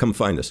 yeah, come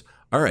find us.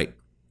 All right.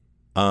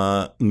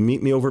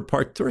 Meet me over at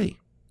part 3.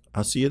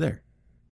 I'll see you there.